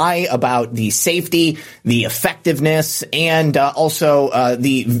to lie about the safety, the effectiveness, and also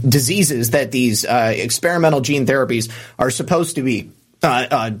the diseases that these experimental gene therapies are supposed to be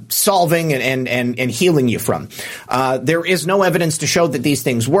solving and healing you from. There is no evidence to show that these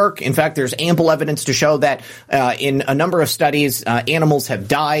things work. In fact, there's ample evidence to show that in a number of studies, animals have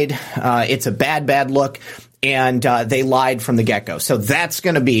died. It's a bad look. And they lied from the get-go. So that's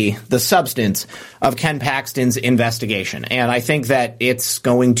going to be the substance of Ken Paxton's investigation. And I think that it's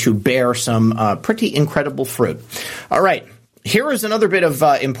going to bear some pretty incredible fruit. All right. Here is another bit of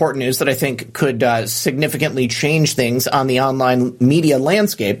important news that I think could significantly change things on the online media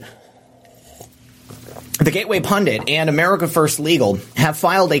landscape. The Gateway Pundit and America First Legal have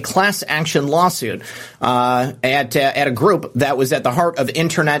filed a class action lawsuit at a group that was at the heart of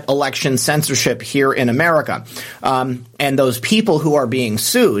internet election censorship here in America. And those people who are being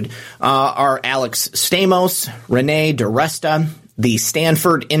sued are Alex Stamos, Renee DiResta, the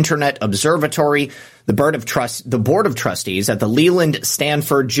Stanford Internet Observatory, the Board of Trustees at the Leland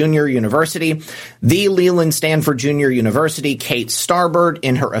Stanford Junior University, the Leland Stanford Junior University, Kate Starbird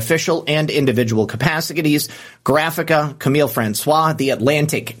in her official and individual capacities, Graphica, Camille Francois, the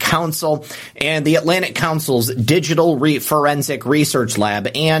Atlantic Council, and the Atlantic Council's Digital Forensic Research Lab,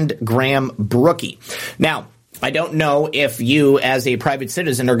 and Graham Brookie. Now, I don't know if you, as a private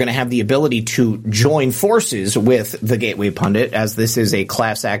citizen, are going to have the ability to join forces with the Gateway Pundit, as this is a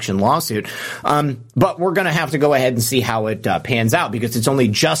class action lawsuit. But we're going to have to go ahead and see how it pans out, because it's only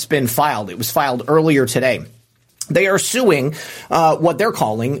just been filed. It was filed earlier today. They are suing what they're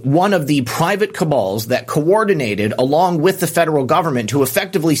calling one of the private cabals that coordinated along with the federal government to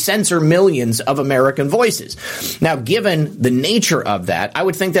effectively censor millions of American voices. Now, given the nature of that, I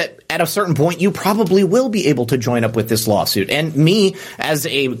would think that at a certain point you probably will be able to join up with this lawsuit. And me, as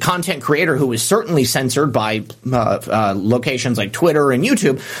a content creator who is certainly censored by locations like Twitter and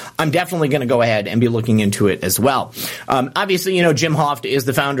YouTube, I'm definitely going to go ahead and be looking into it as well. Obviously, you know, Jim Hoft is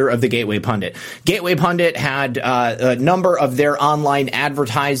the founder of the Gateway Pundit. Gateway Pundit had a number of their online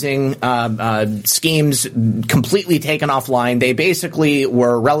advertising schemes completely taken offline. They basically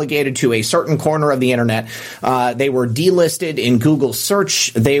were relegated to a certain corner of the internet. They were delisted in Google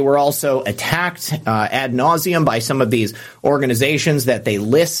search. They were also attacked ad nauseum by some of these organizations that they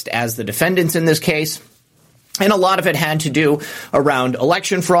list as the defendants in this case. And a lot of it had to do around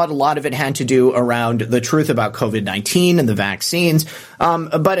election fraud. A lot of it had to do around the truth about COVID-19 and the vaccines.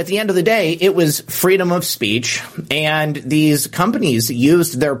 But at the end of the day, it was freedom of speech. And these companies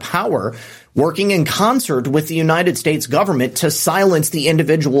used their power working in concert with the United States government to silence the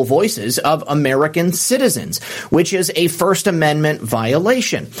individual voices of American citizens, which is a First Amendment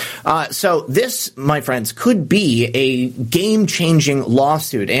violation. So this, my friends, could be a game-changing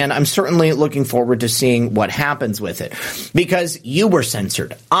lawsuit, and I'm certainly looking forward to seeing what happens with it. Because you were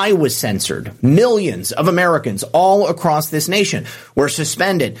censored. I was censored. Millions of Americans all across this nation were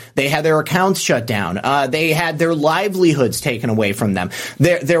suspended. They had their accounts shut down. They had their livelihoods taken away from them.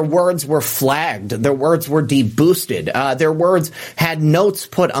 Their words were flagged. Their words were deboosted. Their words had notes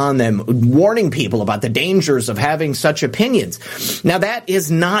put on them warning people about the dangers of having such opinions. Now, that is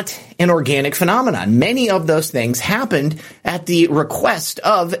not an organic phenomenon. Many of those things happened at the request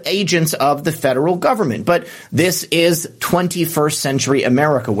of agents of the federal government. But this is 21st century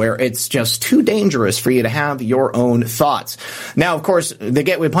America, where it's just too dangerous for you to have your own thoughts. Now, of course, the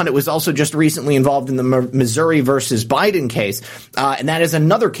Gateway Pundit was also just recently involved in the Missouri versus Biden case, and that is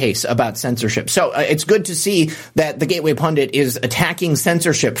another case about censorship. So it's good to see that the Gateway Pundit is attacking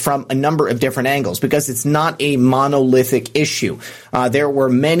censorship from a number of different angles, because it's not a monolithic issue. There were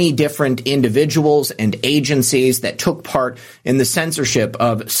many different individuals and agencies that took part in the censorship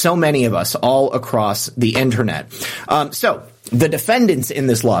of so many of us all across the internet. So the defendants in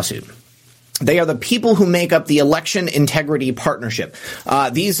this lawsuit, they are the people who make up the Election Integrity Partnership.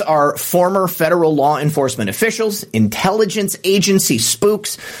 These are former federal law enforcement officials, intelligence agency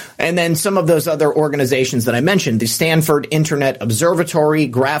spooks, and then some of those other organizations that I mentioned, the Stanford Internet Observatory,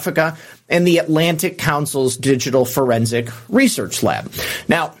 Graphica, and the Atlantic Council's Digital Forensic Research Lab.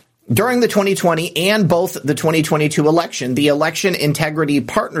 Now, during the 2020 and both the 2022 election, the Election Integrity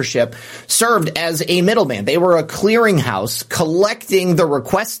Partnership served as a middleman. They were a clearinghouse collecting the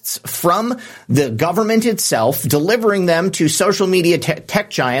requests from the government itself, delivering them to social media tech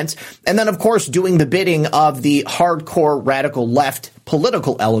giants, and then, of course, doing the bidding of the hardcore radical left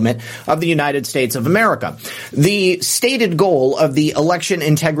political element of the United States of America. The stated goal of the Election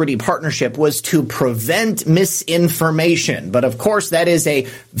Integrity Partnership was to prevent misinformation. But of course, that is a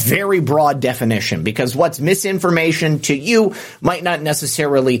very broad definition, because what's misinformation to you might not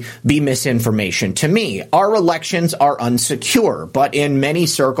necessarily be misinformation to me. Our elections are unsecure, but in many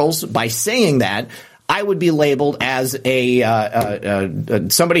circles, by saying that, I would be labeled as a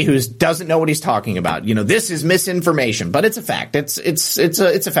somebody who doesn't know what he's talking about. You know, this is misinformation, but it's a fact. It's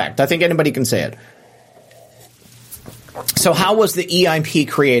a fact. I think anybody can say it. So how was the EIP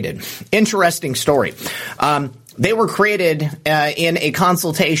created? Interesting story. They were created in a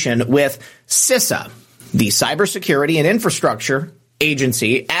consultation with CISA, the Cybersecurity and Infrastructure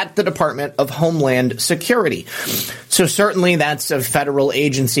Agency at the Department of Homeland Security. So certainly that's a federal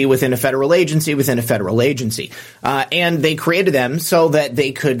agency within a federal agency within a federal agency. And they created them so that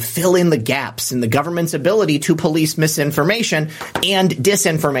they could fill in the gaps in the government's ability to police misinformation and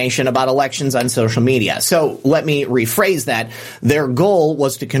disinformation about elections on social media. So let me rephrase that. Their goal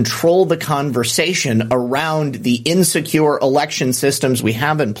was to control the conversation around the insecure election systems we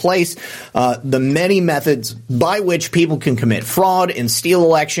have in place, the many methods by which people can commit fraud and steal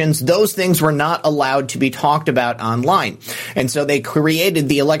elections. Those things were not allowed to be talked about online. And so they created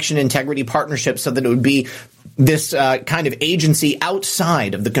the Election Integrity Partnership so that it would be this kind of agency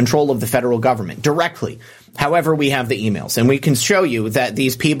outside of the control of the federal government directly. However, we have the emails, and we can show you that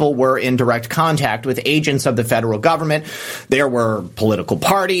these people were in direct contact with agents of the federal government. There were political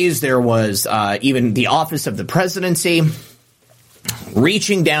parties. There was even the office of the presidency,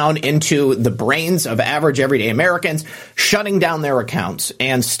 reaching down into the brains of average everyday Americans, shutting down their accounts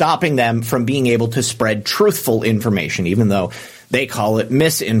and stopping them from being able to spread truthful information, even though they call it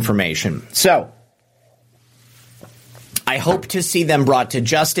misinformation. So I hope to see them brought to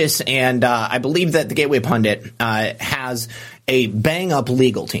justice, and I believe that the Gateway Pundit has a bang-up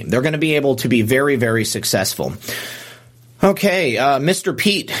legal team. They're going to be able to be very, very successful. Okay, Mr.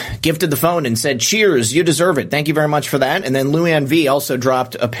 Pete gifted the phone and said, cheers, you deserve it. Thank you very much for that. And then Luann V also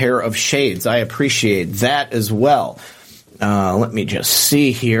dropped a pair of shades. I appreciate that as well. Let me just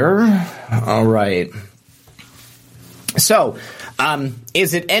see here. All right. So,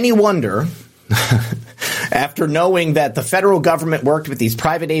 is it any wonder, after knowing that the federal government worked with these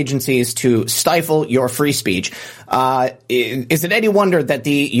private agencies to stifle your free speech, is it any wonder that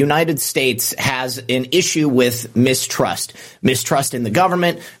the United States has an issue with mistrust? Mistrust in the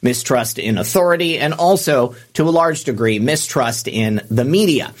government, mistrust in authority, and also, to a large degree, mistrust in the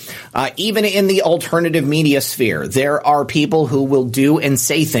media. Even in the alternative media sphere, there are people who will do and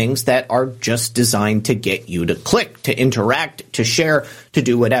say things that are just designed to get you to click, to interact, to share, to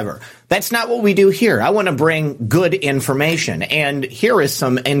do whatever. That's not what we do here. I want to bring good information, and here is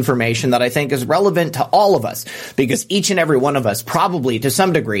some information that I think is relevant to all of us, because each and every one of us probably to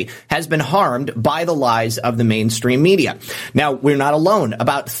some degree has been harmed by the lies of the mainstream media. Now, we're not alone.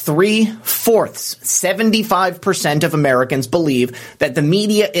 About 3/4, 75% of Americans believe that the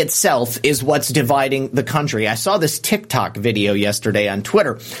media itself is what's dividing the country. I saw this TikTok video yesterday on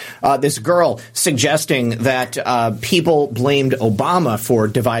Twitter. This girl suggesting that people blamed Obama for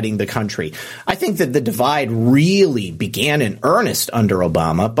dividing the country. country. I think that the divide really began in earnest under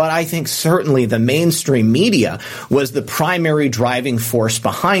Obama, but I think certainly the mainstream media was the primary driving force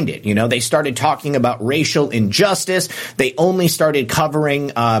behind it. You know, they started talking about racial injustice. They only started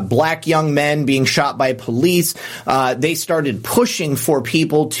covering black young men being shot by police. They started pushing for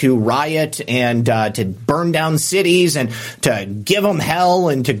people to riot and to burn down cities and to give them hell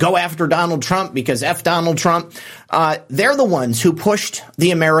and to go after Donald Trump because F Donald Trump. They're the ones who pushed the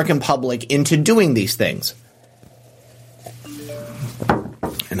American public into doing these things.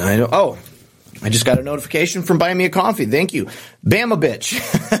 And I just got a notification from Buy Me a Coffee. Thank you. Bama Bitch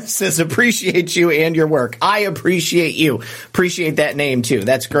says, appreciate you and your work. I appreciate you. Appreciate that name too.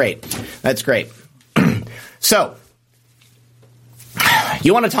 That's great. That's great. So,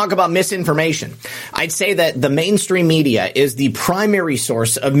 you want to talk about misinformation? I'd say that the mainstream media is the primary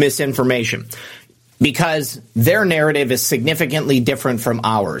source of misinformation because their narrative is significantly different from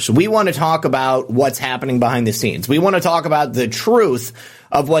ours. We want to talk about what's happening behind the scenes. We want to talk about the truth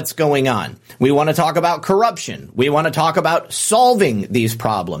of what's going on. We want to talk about corruption. We want to talk about solving these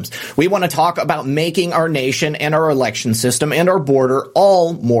problems. We want to talk about making our nation and our election system and our border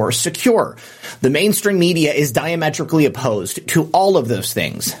all more secure. The mainstream media is diametrically opposed to all of those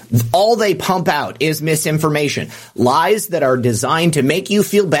things. All they pump out is misinformation, lies that are designed to make you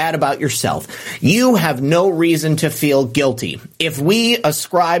feel bad about yourself. You have no reason to feel guilty. If we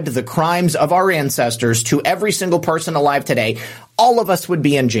ascribed the crimes of our ancestors to every single person alive today, all of us would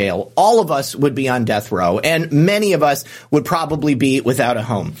be in jail. All of us would be on death row. And many of us would probably be without a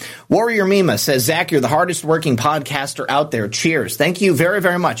home. Warrior Mima says, Zach, you're the hardest working podcaster out there. Cheers. Thank you very,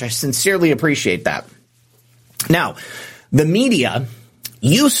 very much. I sincerely appreciate that. Now, the media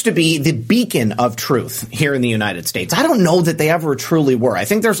used to be the beacon of truth here in the United States. I don't know that they ever truly were. I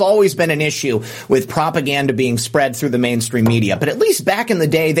think there's always been an issue with propaganda being spread through the mainstream media. But at least back in the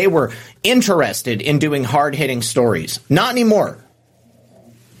day, they were interested in doing hard-hitting stories. Not anymore.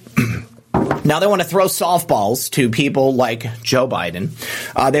 Now they want to throw softballs to people like Joe Biden.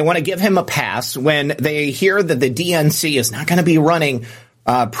 They want to give him a pass when they hear that the DNC is not going to be running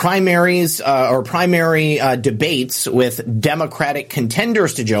primaries or primary debates with Democratic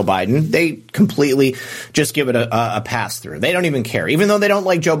contenders to Joe Biden. They completely just give it a pass through. They don't even care, even though they don't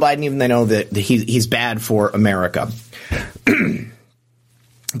like Joe Biden, even though they know that he's bad for America.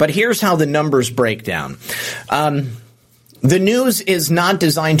 But here's how the numbers break down. The news is not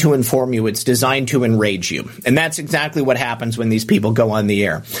designed to inform you. It's designed to enrage you. And that's exactly what happens when these people go on the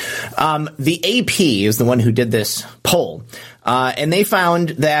air. The AP is the one who did this poll. And they found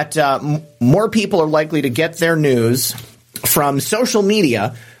that more people are likely to get their news from social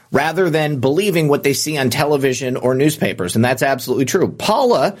media rather than believing what they see on television or newspapers. And that's absolutely true.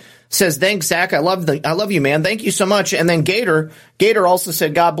 Paula says, thanks, Zach. I love you, man. Thank you so much. And then Gator also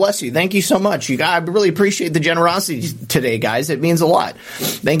said, God bless you. Thank you so much. I really appreciate the generosity today, guys. It means a lot.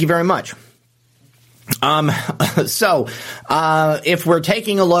 Thank you very much. So if we're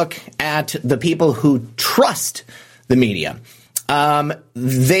taking a look at the people who trust the media,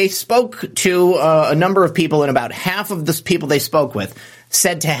 they spoke to a number of people, and about half of the people they spoke with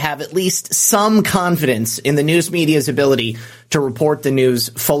said to have at least some confidence in the news media's ability to report the news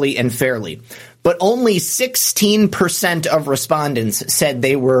fully and fairly. But only 16% of respondents said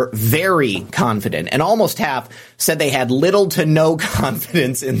they were very confident, and almost half said they had little to no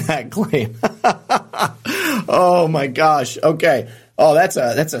confidence in that claim. Oh my gosh. Okay. Oh, that's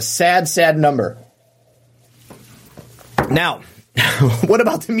a sad, sad number. Now, what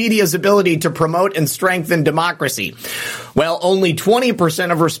about the media's ability to promote and strengthen democracy? Well, only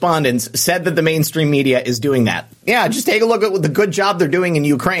 20% of respondents said that the mainstream media is doing that. Yeah, just take a look at the good job they're doing in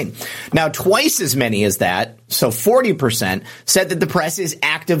Ukraine. Now, twice as many as that, so 40%, said that the press is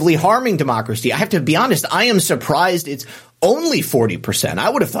actively harming democracy. I have to be honest, I am surprised it's only 40%. I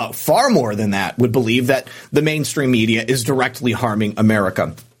would have thought far more than that would believe that the mainstream media is directly harming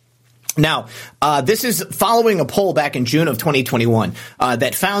America. Now, this is following a poll back in June of 2021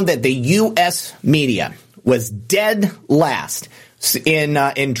 that found that the U.S. media was dead last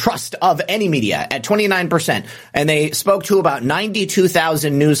in trust of any media at 29%. And they spoke to about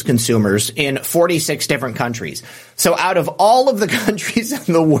 92,000 news consumers in 46 different countries. So out of all of the countries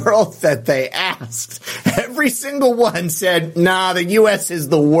in the world that they asked, every single one said, nah, the U.S. is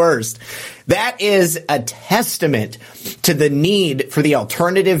the worst. That is a testament to the need for the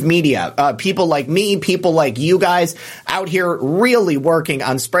alternative media. People like me, people like you guys out here really working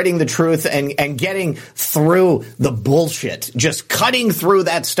on spreading the truth and getting through the bullshit, just cutting through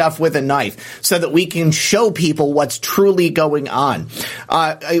that stuff with a knife so that we can show people what's truly going on.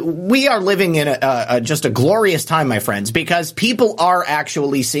 We are living in just a glorious time my friends, because people are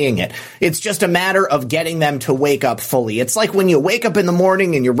actually seeing it. It's just a matter of getting them to wake up fully. It's like when you wake up in the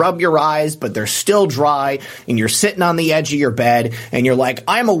morning and you rub your eyes, but they're still dry, and you're sitting on the edge of your bed, and you're like,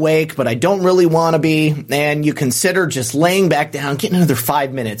 I'm awake, but I don't really want to be, and you consider just laying back down, getting another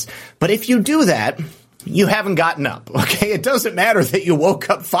 5 minutes. But if you do that, you haven't gotten up, okay? It doesn't matter that you woke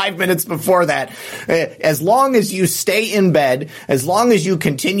up 5 minutes before that. As long as you stay in bed, as long as you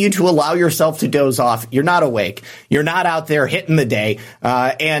continue to allow yourself to doze off, you're not awake. You're not out there hitting the day.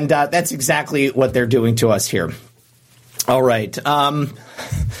 And that's exactly what they're doing to us here. All right.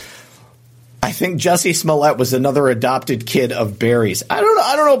 I think Jussie Smollett was another adopted kid of Barry's. I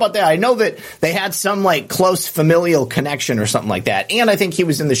don't know about that. I know that they had some like close familial connection or something like that. And I think he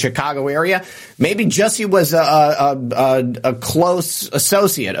was in the Chicago area. Maybe Jussie was a close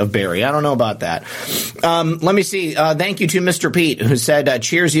associate of Barry. I don't know about that. Let me see. Thank you to Mr. Pete, who said,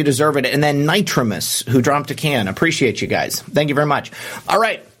 cheers, you deserve it. And then Nitromus, who dropped a can. Appreciate you guys. Thank you very much. All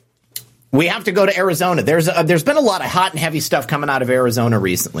right. We have to go to Arizona. There's been a lot of hot and heavy stuff coming out of Arizona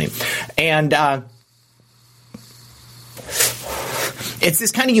recently. And it's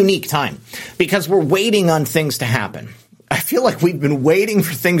this kind of unique time because we're waiting on things to happen. I feel like we've been waiting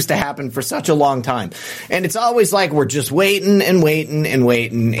for things to happen for such a long time. And it's always like we're just waiting and waiting and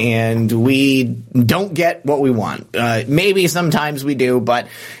waiting, and we don't get what we want. Maybe sometimes we do, but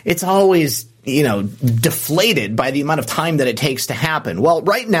it's always deflated by the amount of time that it takes to happen. Well,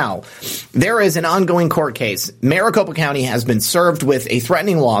 right now, there is an ongoing court case. Maricopa County has been served with a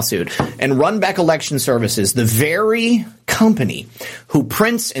threatening lawsuit, and Runback Election Services, the very company who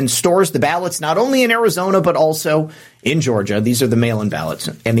prints and stores the ballots not only in Arizona but also in Georgia. These are the mail-in ballots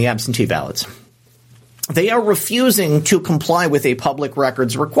and the absentee ballots. They are refusing to comply with a public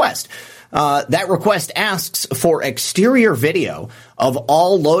records request. That request asks for exterior video of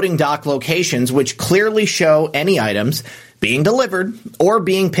all loading dock locations which clearly show any items being delivered or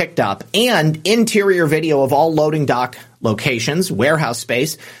being picked up, and interior video of all loading dock locations, warehouse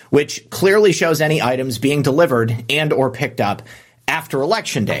space, which clearly shows any items being delivered and or picked up after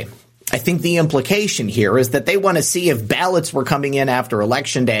Election Day. I think the implication here is that they want to see if ballots were coming in after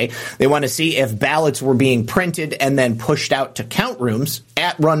Election Day. They want to see if ballots were being printed and then pushed out to count rooms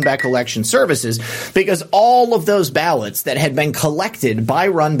at Runback Election Services, because all of those ballots that had been collected by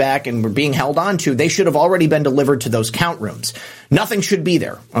Runback and were being held on to, they should have already been delivered to those count rooms. Nothing should be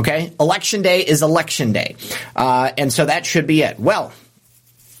there, okay? Election Day is Election Day. And so that should be it. Well,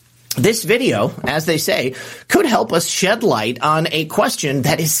 this video, as they say, could help us shed light on a question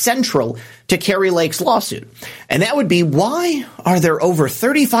that is central to Kari Lake's lawsuit. And that would be, why are there over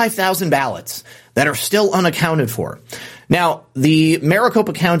 35,000 ballots that are still unaccounted for? Now, the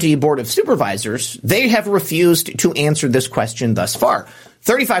Maricopa County Board of Supervisors, they have refused to answer this question thus far.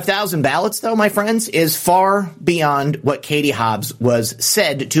 35,000 ballots, though, my friends, is far beyond what Katie Hobbs was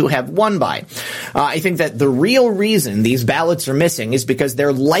said to have won by. I think that the real reason these ballots are missing is because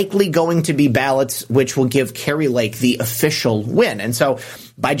they're likely going to be ballots which will give Kari Lake the official win. And so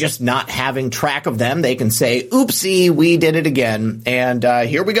by just not having track of them, they can say, oopsie, we did it again. And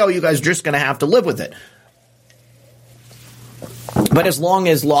here we go. You guys are just going to have to live with it. But as long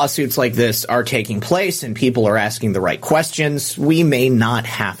as lawsuits like this are taking place and people are asking the right questions, we may not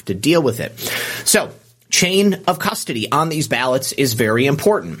have to deal with it. So, chain of custody on these ballots is very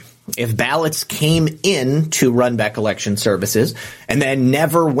important. If ballots came in to Runback Election Services and then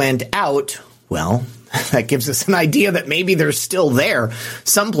never went out, well, that gives us an idea that maybe they're still there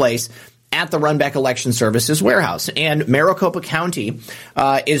someplace at the Runback Election Services warehouse. And Maricopa County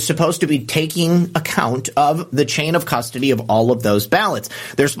is supposed to be taking account of the chain of custody of all of those ballots.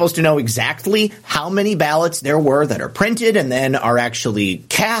 They're supposed to know exactly how many ballots there were that are printed and then are actually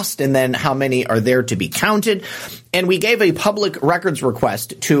cast, and then how many are there to be counted. And we gave a public records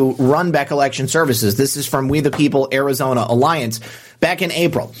request to Runback Election Services. This is from We the People Arizona Alliance back in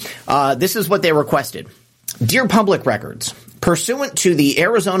April. This is what they requested. Dear Public Records, pursuant to the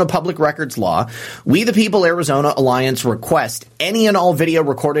Arizona Public Records Law, We the People Arizona Alliance request any and all video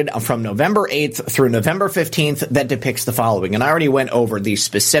recorded from November 8th through November 15th that depicts the following. And I already went over the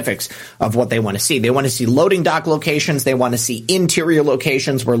specifics of what they want to see. They want to see loading dock locations. They want to see interior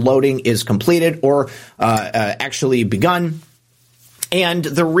locations where loading is completed or actually begun. And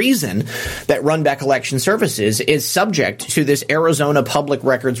the reason that Runback Election Services is subject to this Arizona Public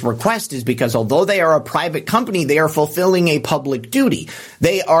Records request is because although they are a private company, they are fulfilling a public duty.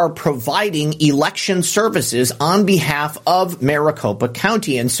 They are providing election services on behalf of Maricopa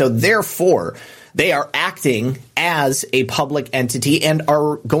County. And so therefore, they are acting as a public entity and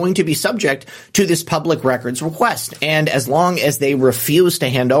are going to be subject to this public records request. And as long as they refuse to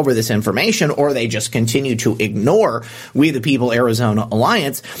hand over this information, or they just continue to ignore We the People Arizona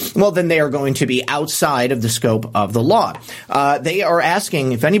Alliance, well, then they are going to be outside of the scope of the law. They are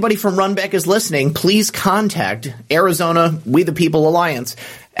asking, if anybody from Runbeck is listening, please contact Arizona We the People Alliance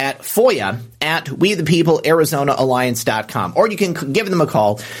at FOIA at WeThePeopleArizonaAlliance.com. Or you can give them a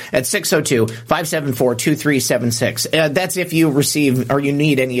call at 602-574-2376. That's if you receive or you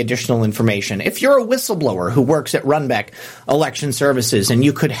need any additional information. If you're a whistleblower who works at Runbeck Election Services and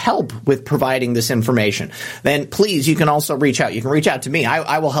you could help with providing this information, then please, you can also reach out. You can reach out to me.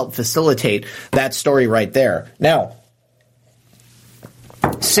 I will help facilitate that story right there. Now,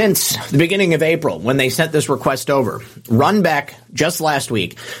 since the beginning of April, when they sent this request over, Runbeck, just last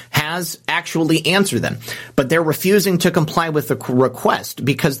week, has actually answered them. But they're refusing to comply with the request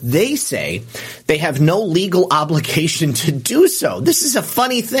because they say they have no legal obligation to do so. This is a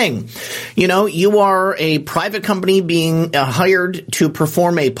funny thing. You know, you are a private company being hired to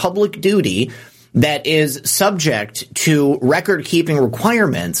perform a public duty that is subject to record-keeping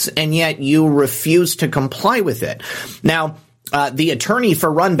requirements, and yet you refuse to comply with it. Now, the attorney for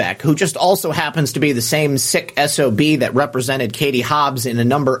Runbeck, who just also happens to be the same sick SOB that represented Katie Hobbs in a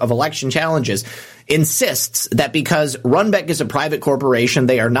number of election challenges, insists that because Runbeck is a private corporation,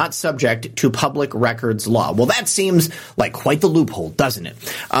 they are not subject to public records law. Well, that seems like quite the loophole, doesn't it?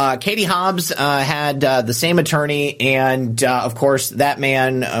 Katie Hobbs had the same attorney, and of course, that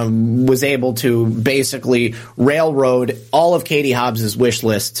man was able to basically railroad all of Katie Hobbs's wish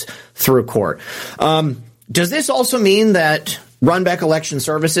lists through court. Does this also mean that Runbeck Election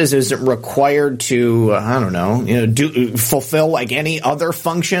Services isn't required to, fulfill like any other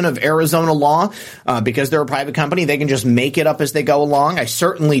function of Arizona law? Because they're a private company, they can just make it up as they go along? I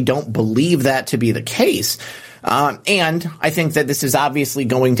certainly don't believe that to be the case. And I think that this is obviously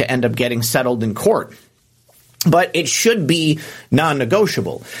going to end up getting settled in court. But it should be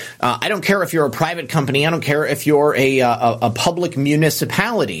non-negotiable. I don't care if you're a private company. I don't care if you're a public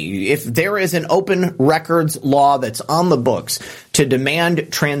municipality. If there is an open records law that's on the books to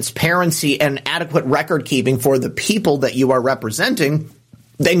demand transparency and adequate record keeping for the people that you are representing,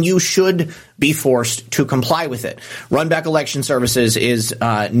 then you should be forced to comply with it. Runbeck Election Services is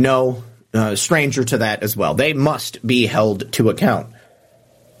no stranger to that as well. They must be held to account.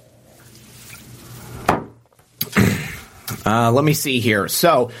 Let me see here.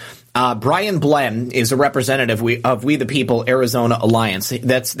 So, Brian Blen is a representative of We the People Arizona Alliance.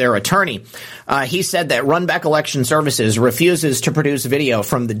 That's their attorney. He said that Runbeck Election Services refuses to produce video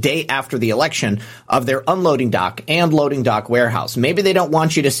from the day after the election of their unloading dock and loading dock warehouse. Maybe they don't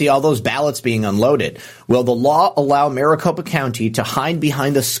want you to see all those ballots being unloaded. Will the law allow Maricopa County to hide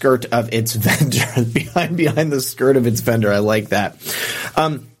behind the skirt of its vendor? behind the skirt of its vendor. I like that.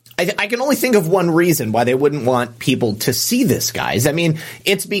 I can only think of one reason why they wouldn't want people to see this, guys. I mean,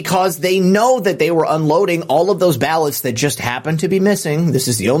 it's because they know that they were unloading all of those ballots that just happened to be missing. This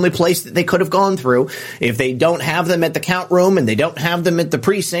is the only place that they could have gone through. If they don't have them at the count room and they don't have them at the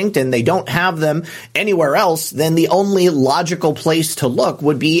precinct and they don't have them anywhere else, then the only logical place to look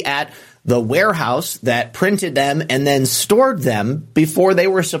would be at the warehouse that printed them and then stored them before they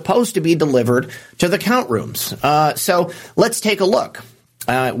were supposed to be delivered to the count rooms. So let's take a look.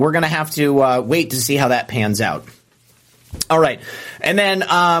 We're going to have to wait to see how that pans out. All right. And then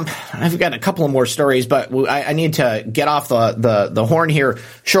I've got a couple of more stories, but I need to get off the horn here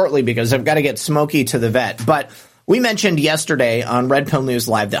shortly because I've got to get Smokey to the vet. But we mentioned yesterday on Red Pill News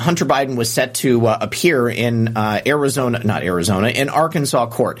Live that Hunter Biden was set to appear in in Arkansas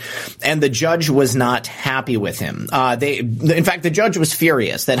court, and the judge was not happy with him. In fact, the judge was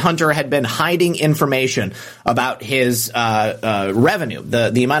furious that Hunter had been hiding information about his revenue,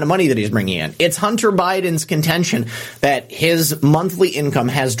 the amount of money that he's bringing in. It's Hunter Biden's contention that his monthly income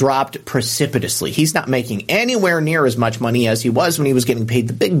has dropped precipitously. He's not making anywhere near as much money as he was when he was getting paid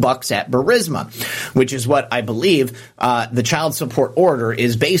the big bucks at Burisma, which is what I believe the child support order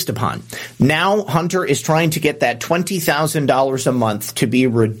is based upon. Now Hunter is trying to get that $20,000 a month to be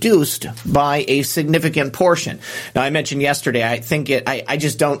reduced by a significant portion. Now, I mentioned yesterday, I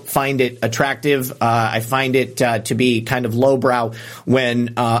just don't find it attractive. I find it to be kind of lowbrow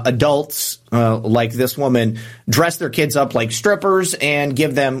when adults like this woman dress their kids up like strippers and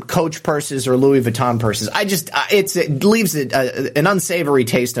give them Coach purses or Louis Vuitton purses. It leaves an unsavory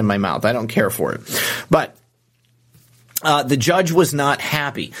taste in my mouth. I don't care for it. But The judge was not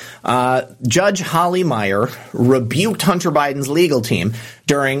happy. Judge Holly Meyer rebuked Hunter Biden's legal team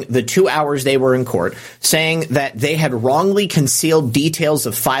during the 2 hours they were in court, saying that they had wrongly concealed details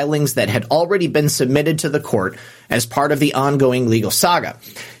of filings that had already been submitted to the court as part of the ongoing legal saga.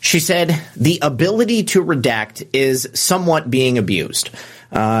 She said the ability to redact is somewhat being abused.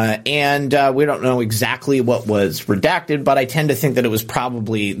 And we don't know exactly what was redacted, but I tend to think that it was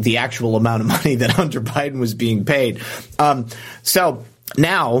probably the actual amount of money that Hunter Biden was being paid. So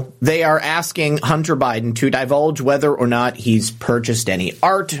now they are asking Hunter Biden to divulge whether or not he's purchased any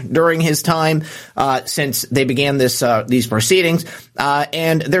art during his time since they began these proceedings.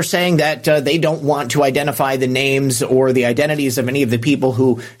 And they're saying that they don't want to identify the names or the identities of any of the people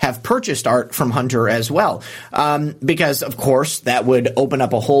who have purchased art from Hunter as well. Because, of course, that would open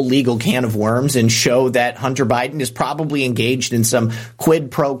up a whole legal can of worms and show that Hunter Biden is probably engaged in some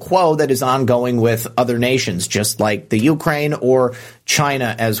quid pro quo that is ongoing with other nations, just like the Ukraine or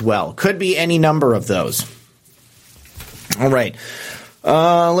China as well. Could be any number of those. All right.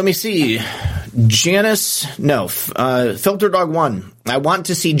 Let me see. Filter Dog 1. I want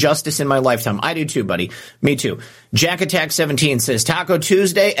to see justice in my lifetime. I do too, buddy. Me too. Jack Attack 17 says Taco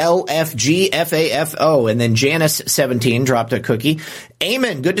Tuesday, LFGFAFO. And then Janice 17 dropped a cookie.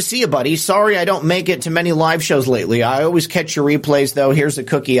 Amen. Good to see you, buddy. Sorry I don't make it to many live shows lately. I always catch your replays, though. Here's a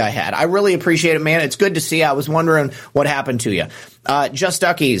cookie I had. I really appreciate it, man. It's good to see you. I was wondering what happened to you. Just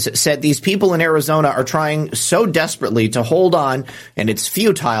Duckies said these people in Arizona are trying so desperately to hold on, and it's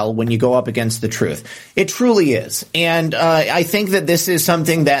futile when you go up against the truth. It truly is. And I think that this is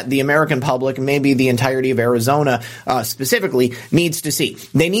something that the American public, maybe the entirety of Arizona specifically, needs to see.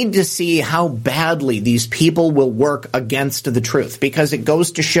 They need to see how badly these people will work against the truth, because it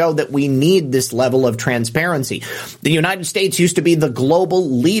goes to show that we need this level of transparency. The United States used to be the global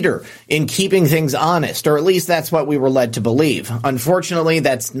leader in keeping things honest, or at least that's what we were led to believe. Unfortunately,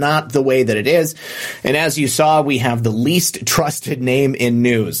 that's not the way that it is. And as you saw, we have the least trusted name in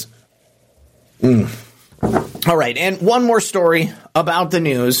news. All right, and one more story about the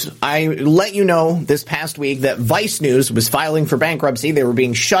news. I let you know this past week that Vice News was filing for bankruptcy. They were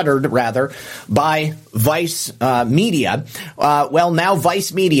being shuttered, rather, by Vice Media. Well, now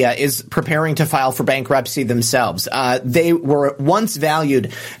Vice Media is preparing to file for bankruptcy themselves. They were once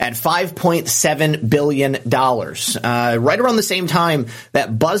valued at $5.7 billion, right around the same time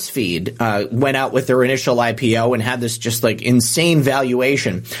that BuzzFeed went out with their initial IPO and had this just like insane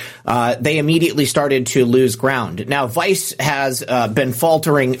valuation. They immediately started to lose ground. Now, Vice has been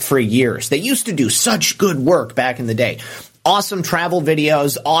faltering for years. They used to do such good work back in the day. Awesome travel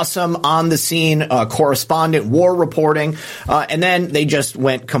videos, awesome on-the-scene correspondent war reporting, and then they just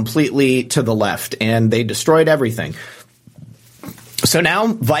went completely to the left, and they destroyed everything. So now,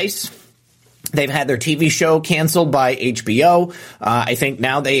 Vice, they've had their TV show canceled by HBO. I think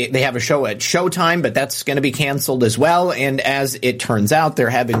now they have a show at Showtime, but that's going to be canceled as well, and as it turns out, they're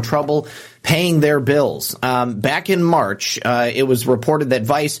having trouble paying their bills. Back in March, it was reported that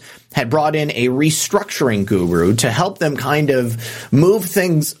Vice had brought in a restructuring guru to help them kind of move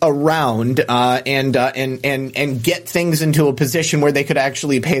things around and get things into a position where they could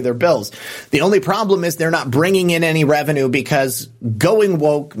actually pay their bills. The only problem is they're not bringing in any revenue because going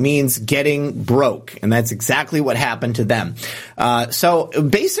woke means getting broke, and that's exactly what happened to them. So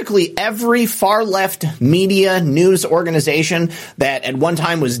basically every far left media news organization that at one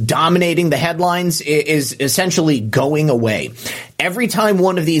time was dominating the headlines is essentially going away. Every time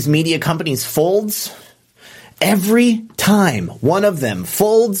one of these media companies folds, every time one of them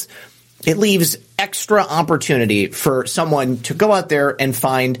folds, it leaves extra opportunity for someone to go out there and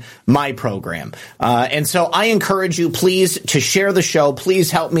find my program. And so I encourage you, please, to share the show.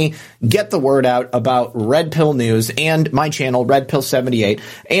 Please help me get the word out about Red Pill News and my channel, Red Pill 78.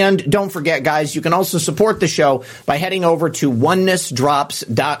 And don't forget, guys, you can also support the show by heading over to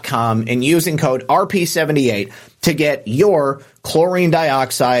onenessdrops.com and using code RP78 to get your chlorine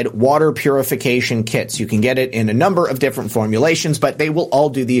dioxide water purification kits. You can get it in a number of different formulations, but they will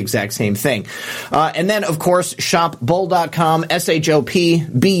all do the exact same thing. And then, of course, shopbull.com,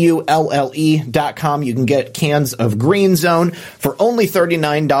 shopbulle.com. You can get cans of Green Zone for only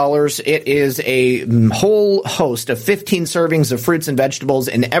 $39. It is a whole host of 15 servings of fruits and vegetables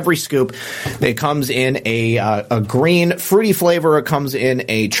in every scoop. It comes in a green fruity flavor. It comes in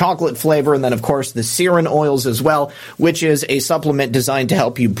a chocolate flavor. And then, of course, the serin oils as well. well, which is a supplement designed to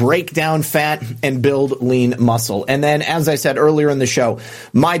help you break down fat and build lean muscle. And then, as I said earlier in the show,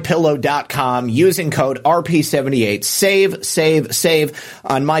 MyPillow.com, using code RP78, save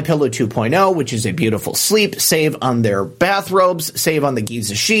on MyPillow 2.0, which is a beautiful sleep, save on their bathrobes, save on the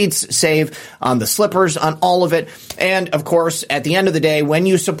Giza sheets, save on the slippers, on all of it. And of course, at the end of the day, when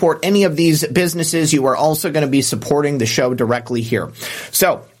you support any of these businesses, you are also going to be supporting the show directly here.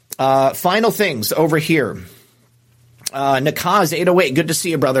 So, final things over here. Nakaz 808, good to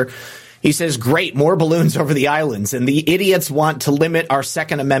see you, brother. He says, great, more balloons over the islands, and the idiots want to limit our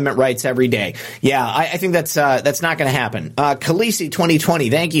Second Amendment rights every day. Yeah, I think that's not going to happen. Khaleesi 2020,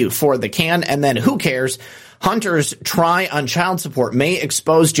 thank you for the can. And then, who cares? Hunter's try on child support may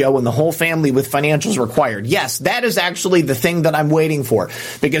expose Joe and the whole family with financials required. Yes, that is actually the thing that I'm waiting for.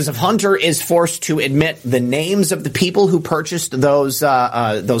 Because if Hunter is forced to admit the names of the people who purchased those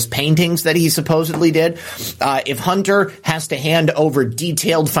paintings that he supposedly did, if Hunter has to hand over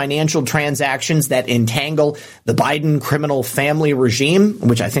detailed financial transactions that entangle the Biden criminal family regime,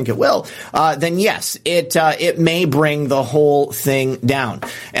 which I think it will, then yes, it may bring the whole thing down.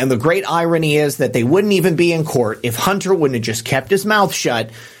 And the great irony is that they wouldn't even be in court if Hunter wouldn't have just kept his mouth shut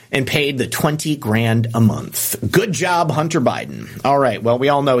and paid the $20,000 a month. Good job, Hunter Biden. All right. Well, we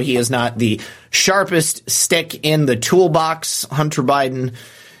all know he is not the sharpest stick in the toolbox. Hunter Biden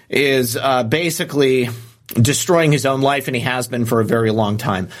is basically destroying his own life, and he has been for a very long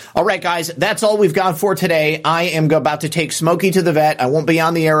time. All right, guys, that's all we've got for today. I am about to take Smokey to the vet. I won't be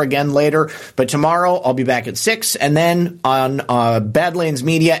on the air again later, but tomorrow I'll be back at 6, and then on Badlands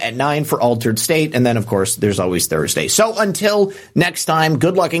Media at 9 for Altered State, and then, of course, there's always Thursday. So until next time,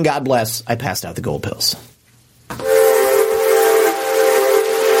 good luck and God bless. I passed out the gold pills.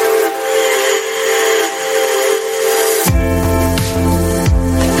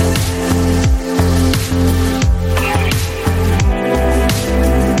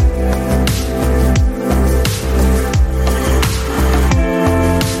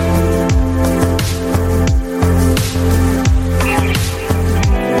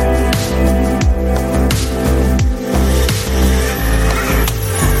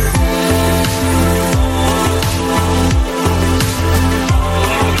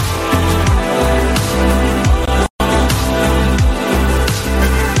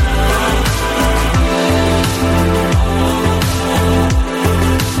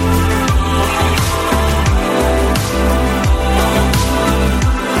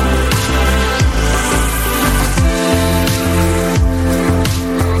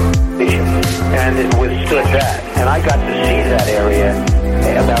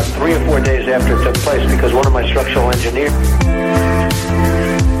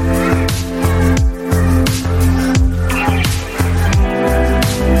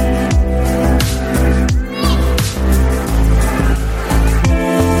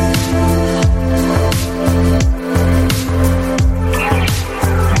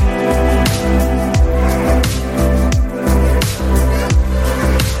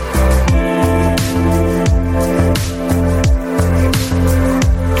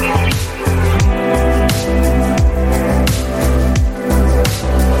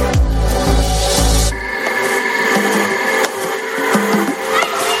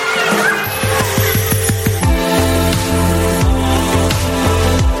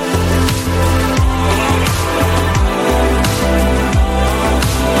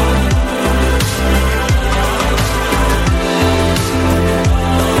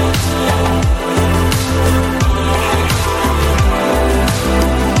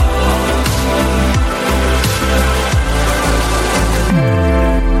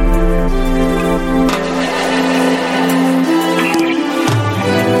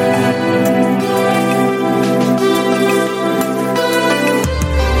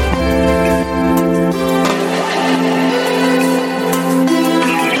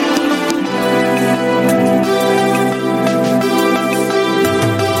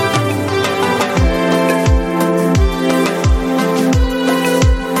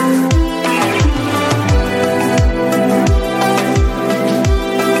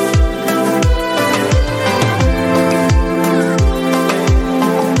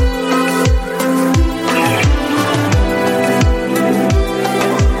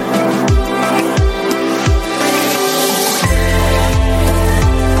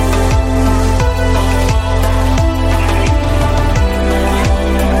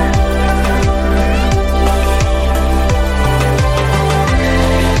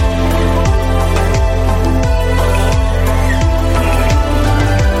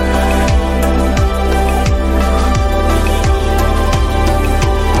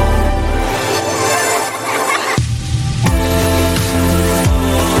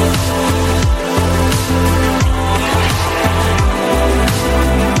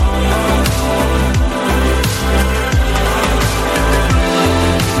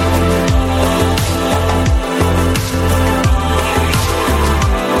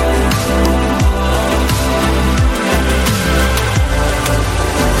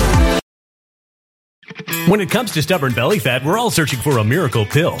 When it comes to stubborn belly fat, we're all searching for a miracle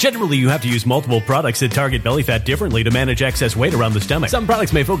pill. Generally, you have to use multiple products that target belly fat differently to manage excess weight around the stomach. Some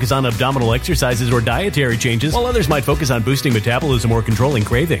products may focus on abdominal exercises or dietary changes, while others might focus on boosting metabolism or controlling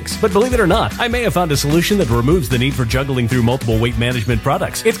cravings. But believe it or not, I may have found a solution that removes the need for juggling through multiple weight management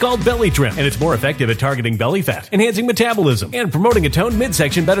products. It's called Belly Trim, and it's more effective at targeting belly fat, enhancing metabolism, and promoting a toned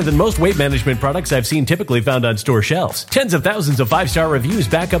midsection better than most weight management products I've seen typically found on store shelves. Tens of thousands of 5-star reviews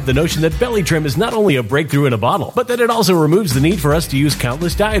back up the notion that Belly Trim is not only a breakthrough in a bottle, but that it also removes the need for us to use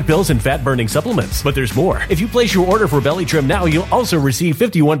countless diet pills and fat-burning supplements. But there's more. If you place your order for Belly Trim now, you'll also receive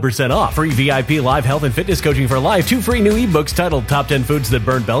 51% off, free VIP live health and fitness coaching for life, 2 free new ebooks titled Top 10 Foods That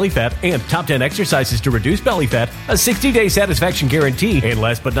Burn Belly Fat and Top 10 Exercises to Reduce Belly Fat, a 60-day satisfaction guarantee, and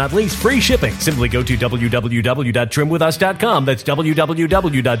last but not least, free shipping. Simply go to www.trimwithus.com. That's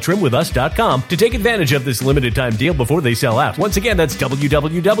www.trimwithus.com to take advantage of this limited time deal before they sell out. Once again, that's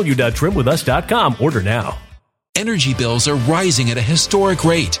www.trimwithus.com. Order now. Energy bills are rising at a historic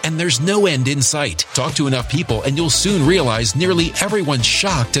rate, and there's no end in sight. Talk to enough people, and you'll soon realize nearly everyone's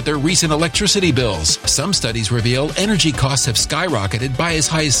shocked at their recent electricity bills. Some studies reveal energy costs have skyrocketed by as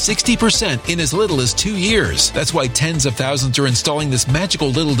high as 60% in as little as 2 years. That's why tens of thousands are installing this magical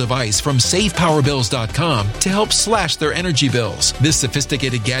little device from SavePowerBills.com to help slash their energy bills. This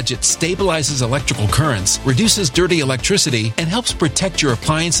sophisticated gadget stabilizes electrical currents, reduces dirty electricity, and helps protect your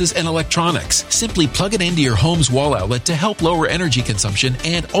appliances and electronics. Simply plug it into your home's wall outlet to help lower energy consumption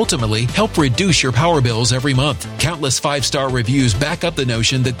and ultimately help reduce your power bills every month. Countless 5-star reviews back up the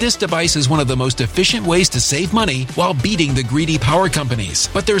notion that this device is one of the most efficient ways to save money while beating the greedy power companies.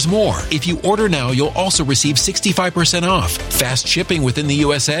 But there's more. If you order now, you'll also receive 65% off, fast shipping within the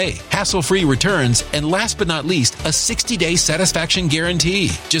USA, hassle-free returns, and last but not least, a 60-day satisfaction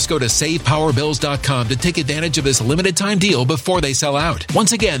guarantee. Just go to SavePowerBills.com to take advantage of this limited time deal before they sell out.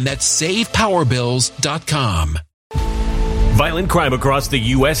 Once again, that's SavePowerBills.com. Violent crime across the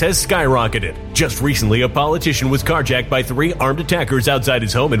U.S. has skyrocketed. Just recently, a politician was carjacked by 3 armed attackers outside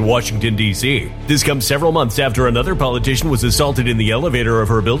his home in Washington, D.C. This comes several months after another politician was assaulted in the elevator of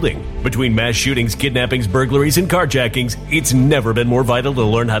her building. Between mass shootings, kidnappings, burglaries, and carjackings, it's never been more vital to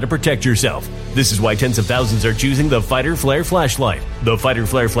learn how to protect yourself. This is why tens of thousands are choosing the Fighter Flare flashlight. The Fighter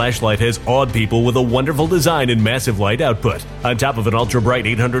Flare flashlight has awed people with a wonderful design and massive light output. On top of an ultra-bright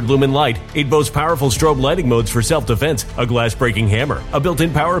 800-lumen light, it boasts powerful strobe lighting modes for self-defense, a glass-breaking hammer, a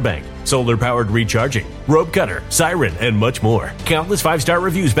built-in power bank, solar-powered recharging, rope cutter, siren, and much more. Countless 5-star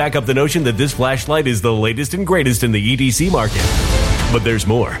reviews back up the notion that this flashlight is the latest and greatest in the EDC market. But there's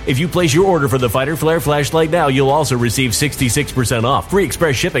more. If you place your order for the Fighter Flare flashlight now, you'll also receive 66% off, free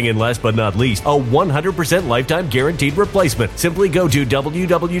express shipping, and last but not least, a 100% lifetime guaranteed replacement. Simply go to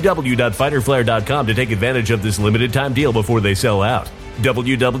www.fighterflare.com to take advantage of this limited time deal before they sell out.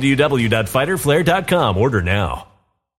 www.fighterflare.com. Order now.